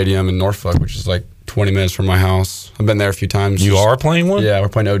Tide Stadium in Norfolk, which is like 20 minutes from my house. I've been there a few times. You are playing one? Yeah, we're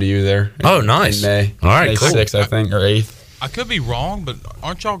playing ODU there. Nice. In May. All right, May cool. 6th, I think, or 8th. I could be wrong, but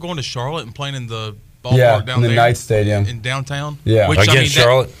aren't y'all going to Charlotte and playing in the ballpark down in the there? Knights Stadium. In downtown? Yeah. Which, against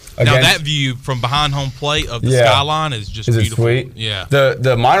Charlotte? That view from behind home plate of the skyline is just beautiful. Is it sweet? Yeah.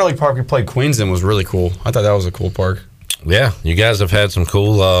 The minor league park we played Queens in was really cool. I thought that was a cool park. Yeah, you guys have had some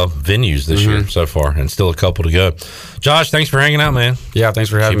cool venues this year so far, and still a couple to go. Josh, thanks for hanging out, man. Yeah, thanks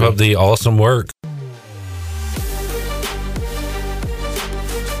for having me. Keep up the awesome work.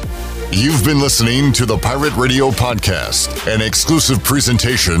 You've been listening to the Pirate Radio Podcast, an exclusive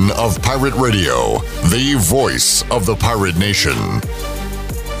presentation of Pirate Radio, the voice of the Pirate Nation.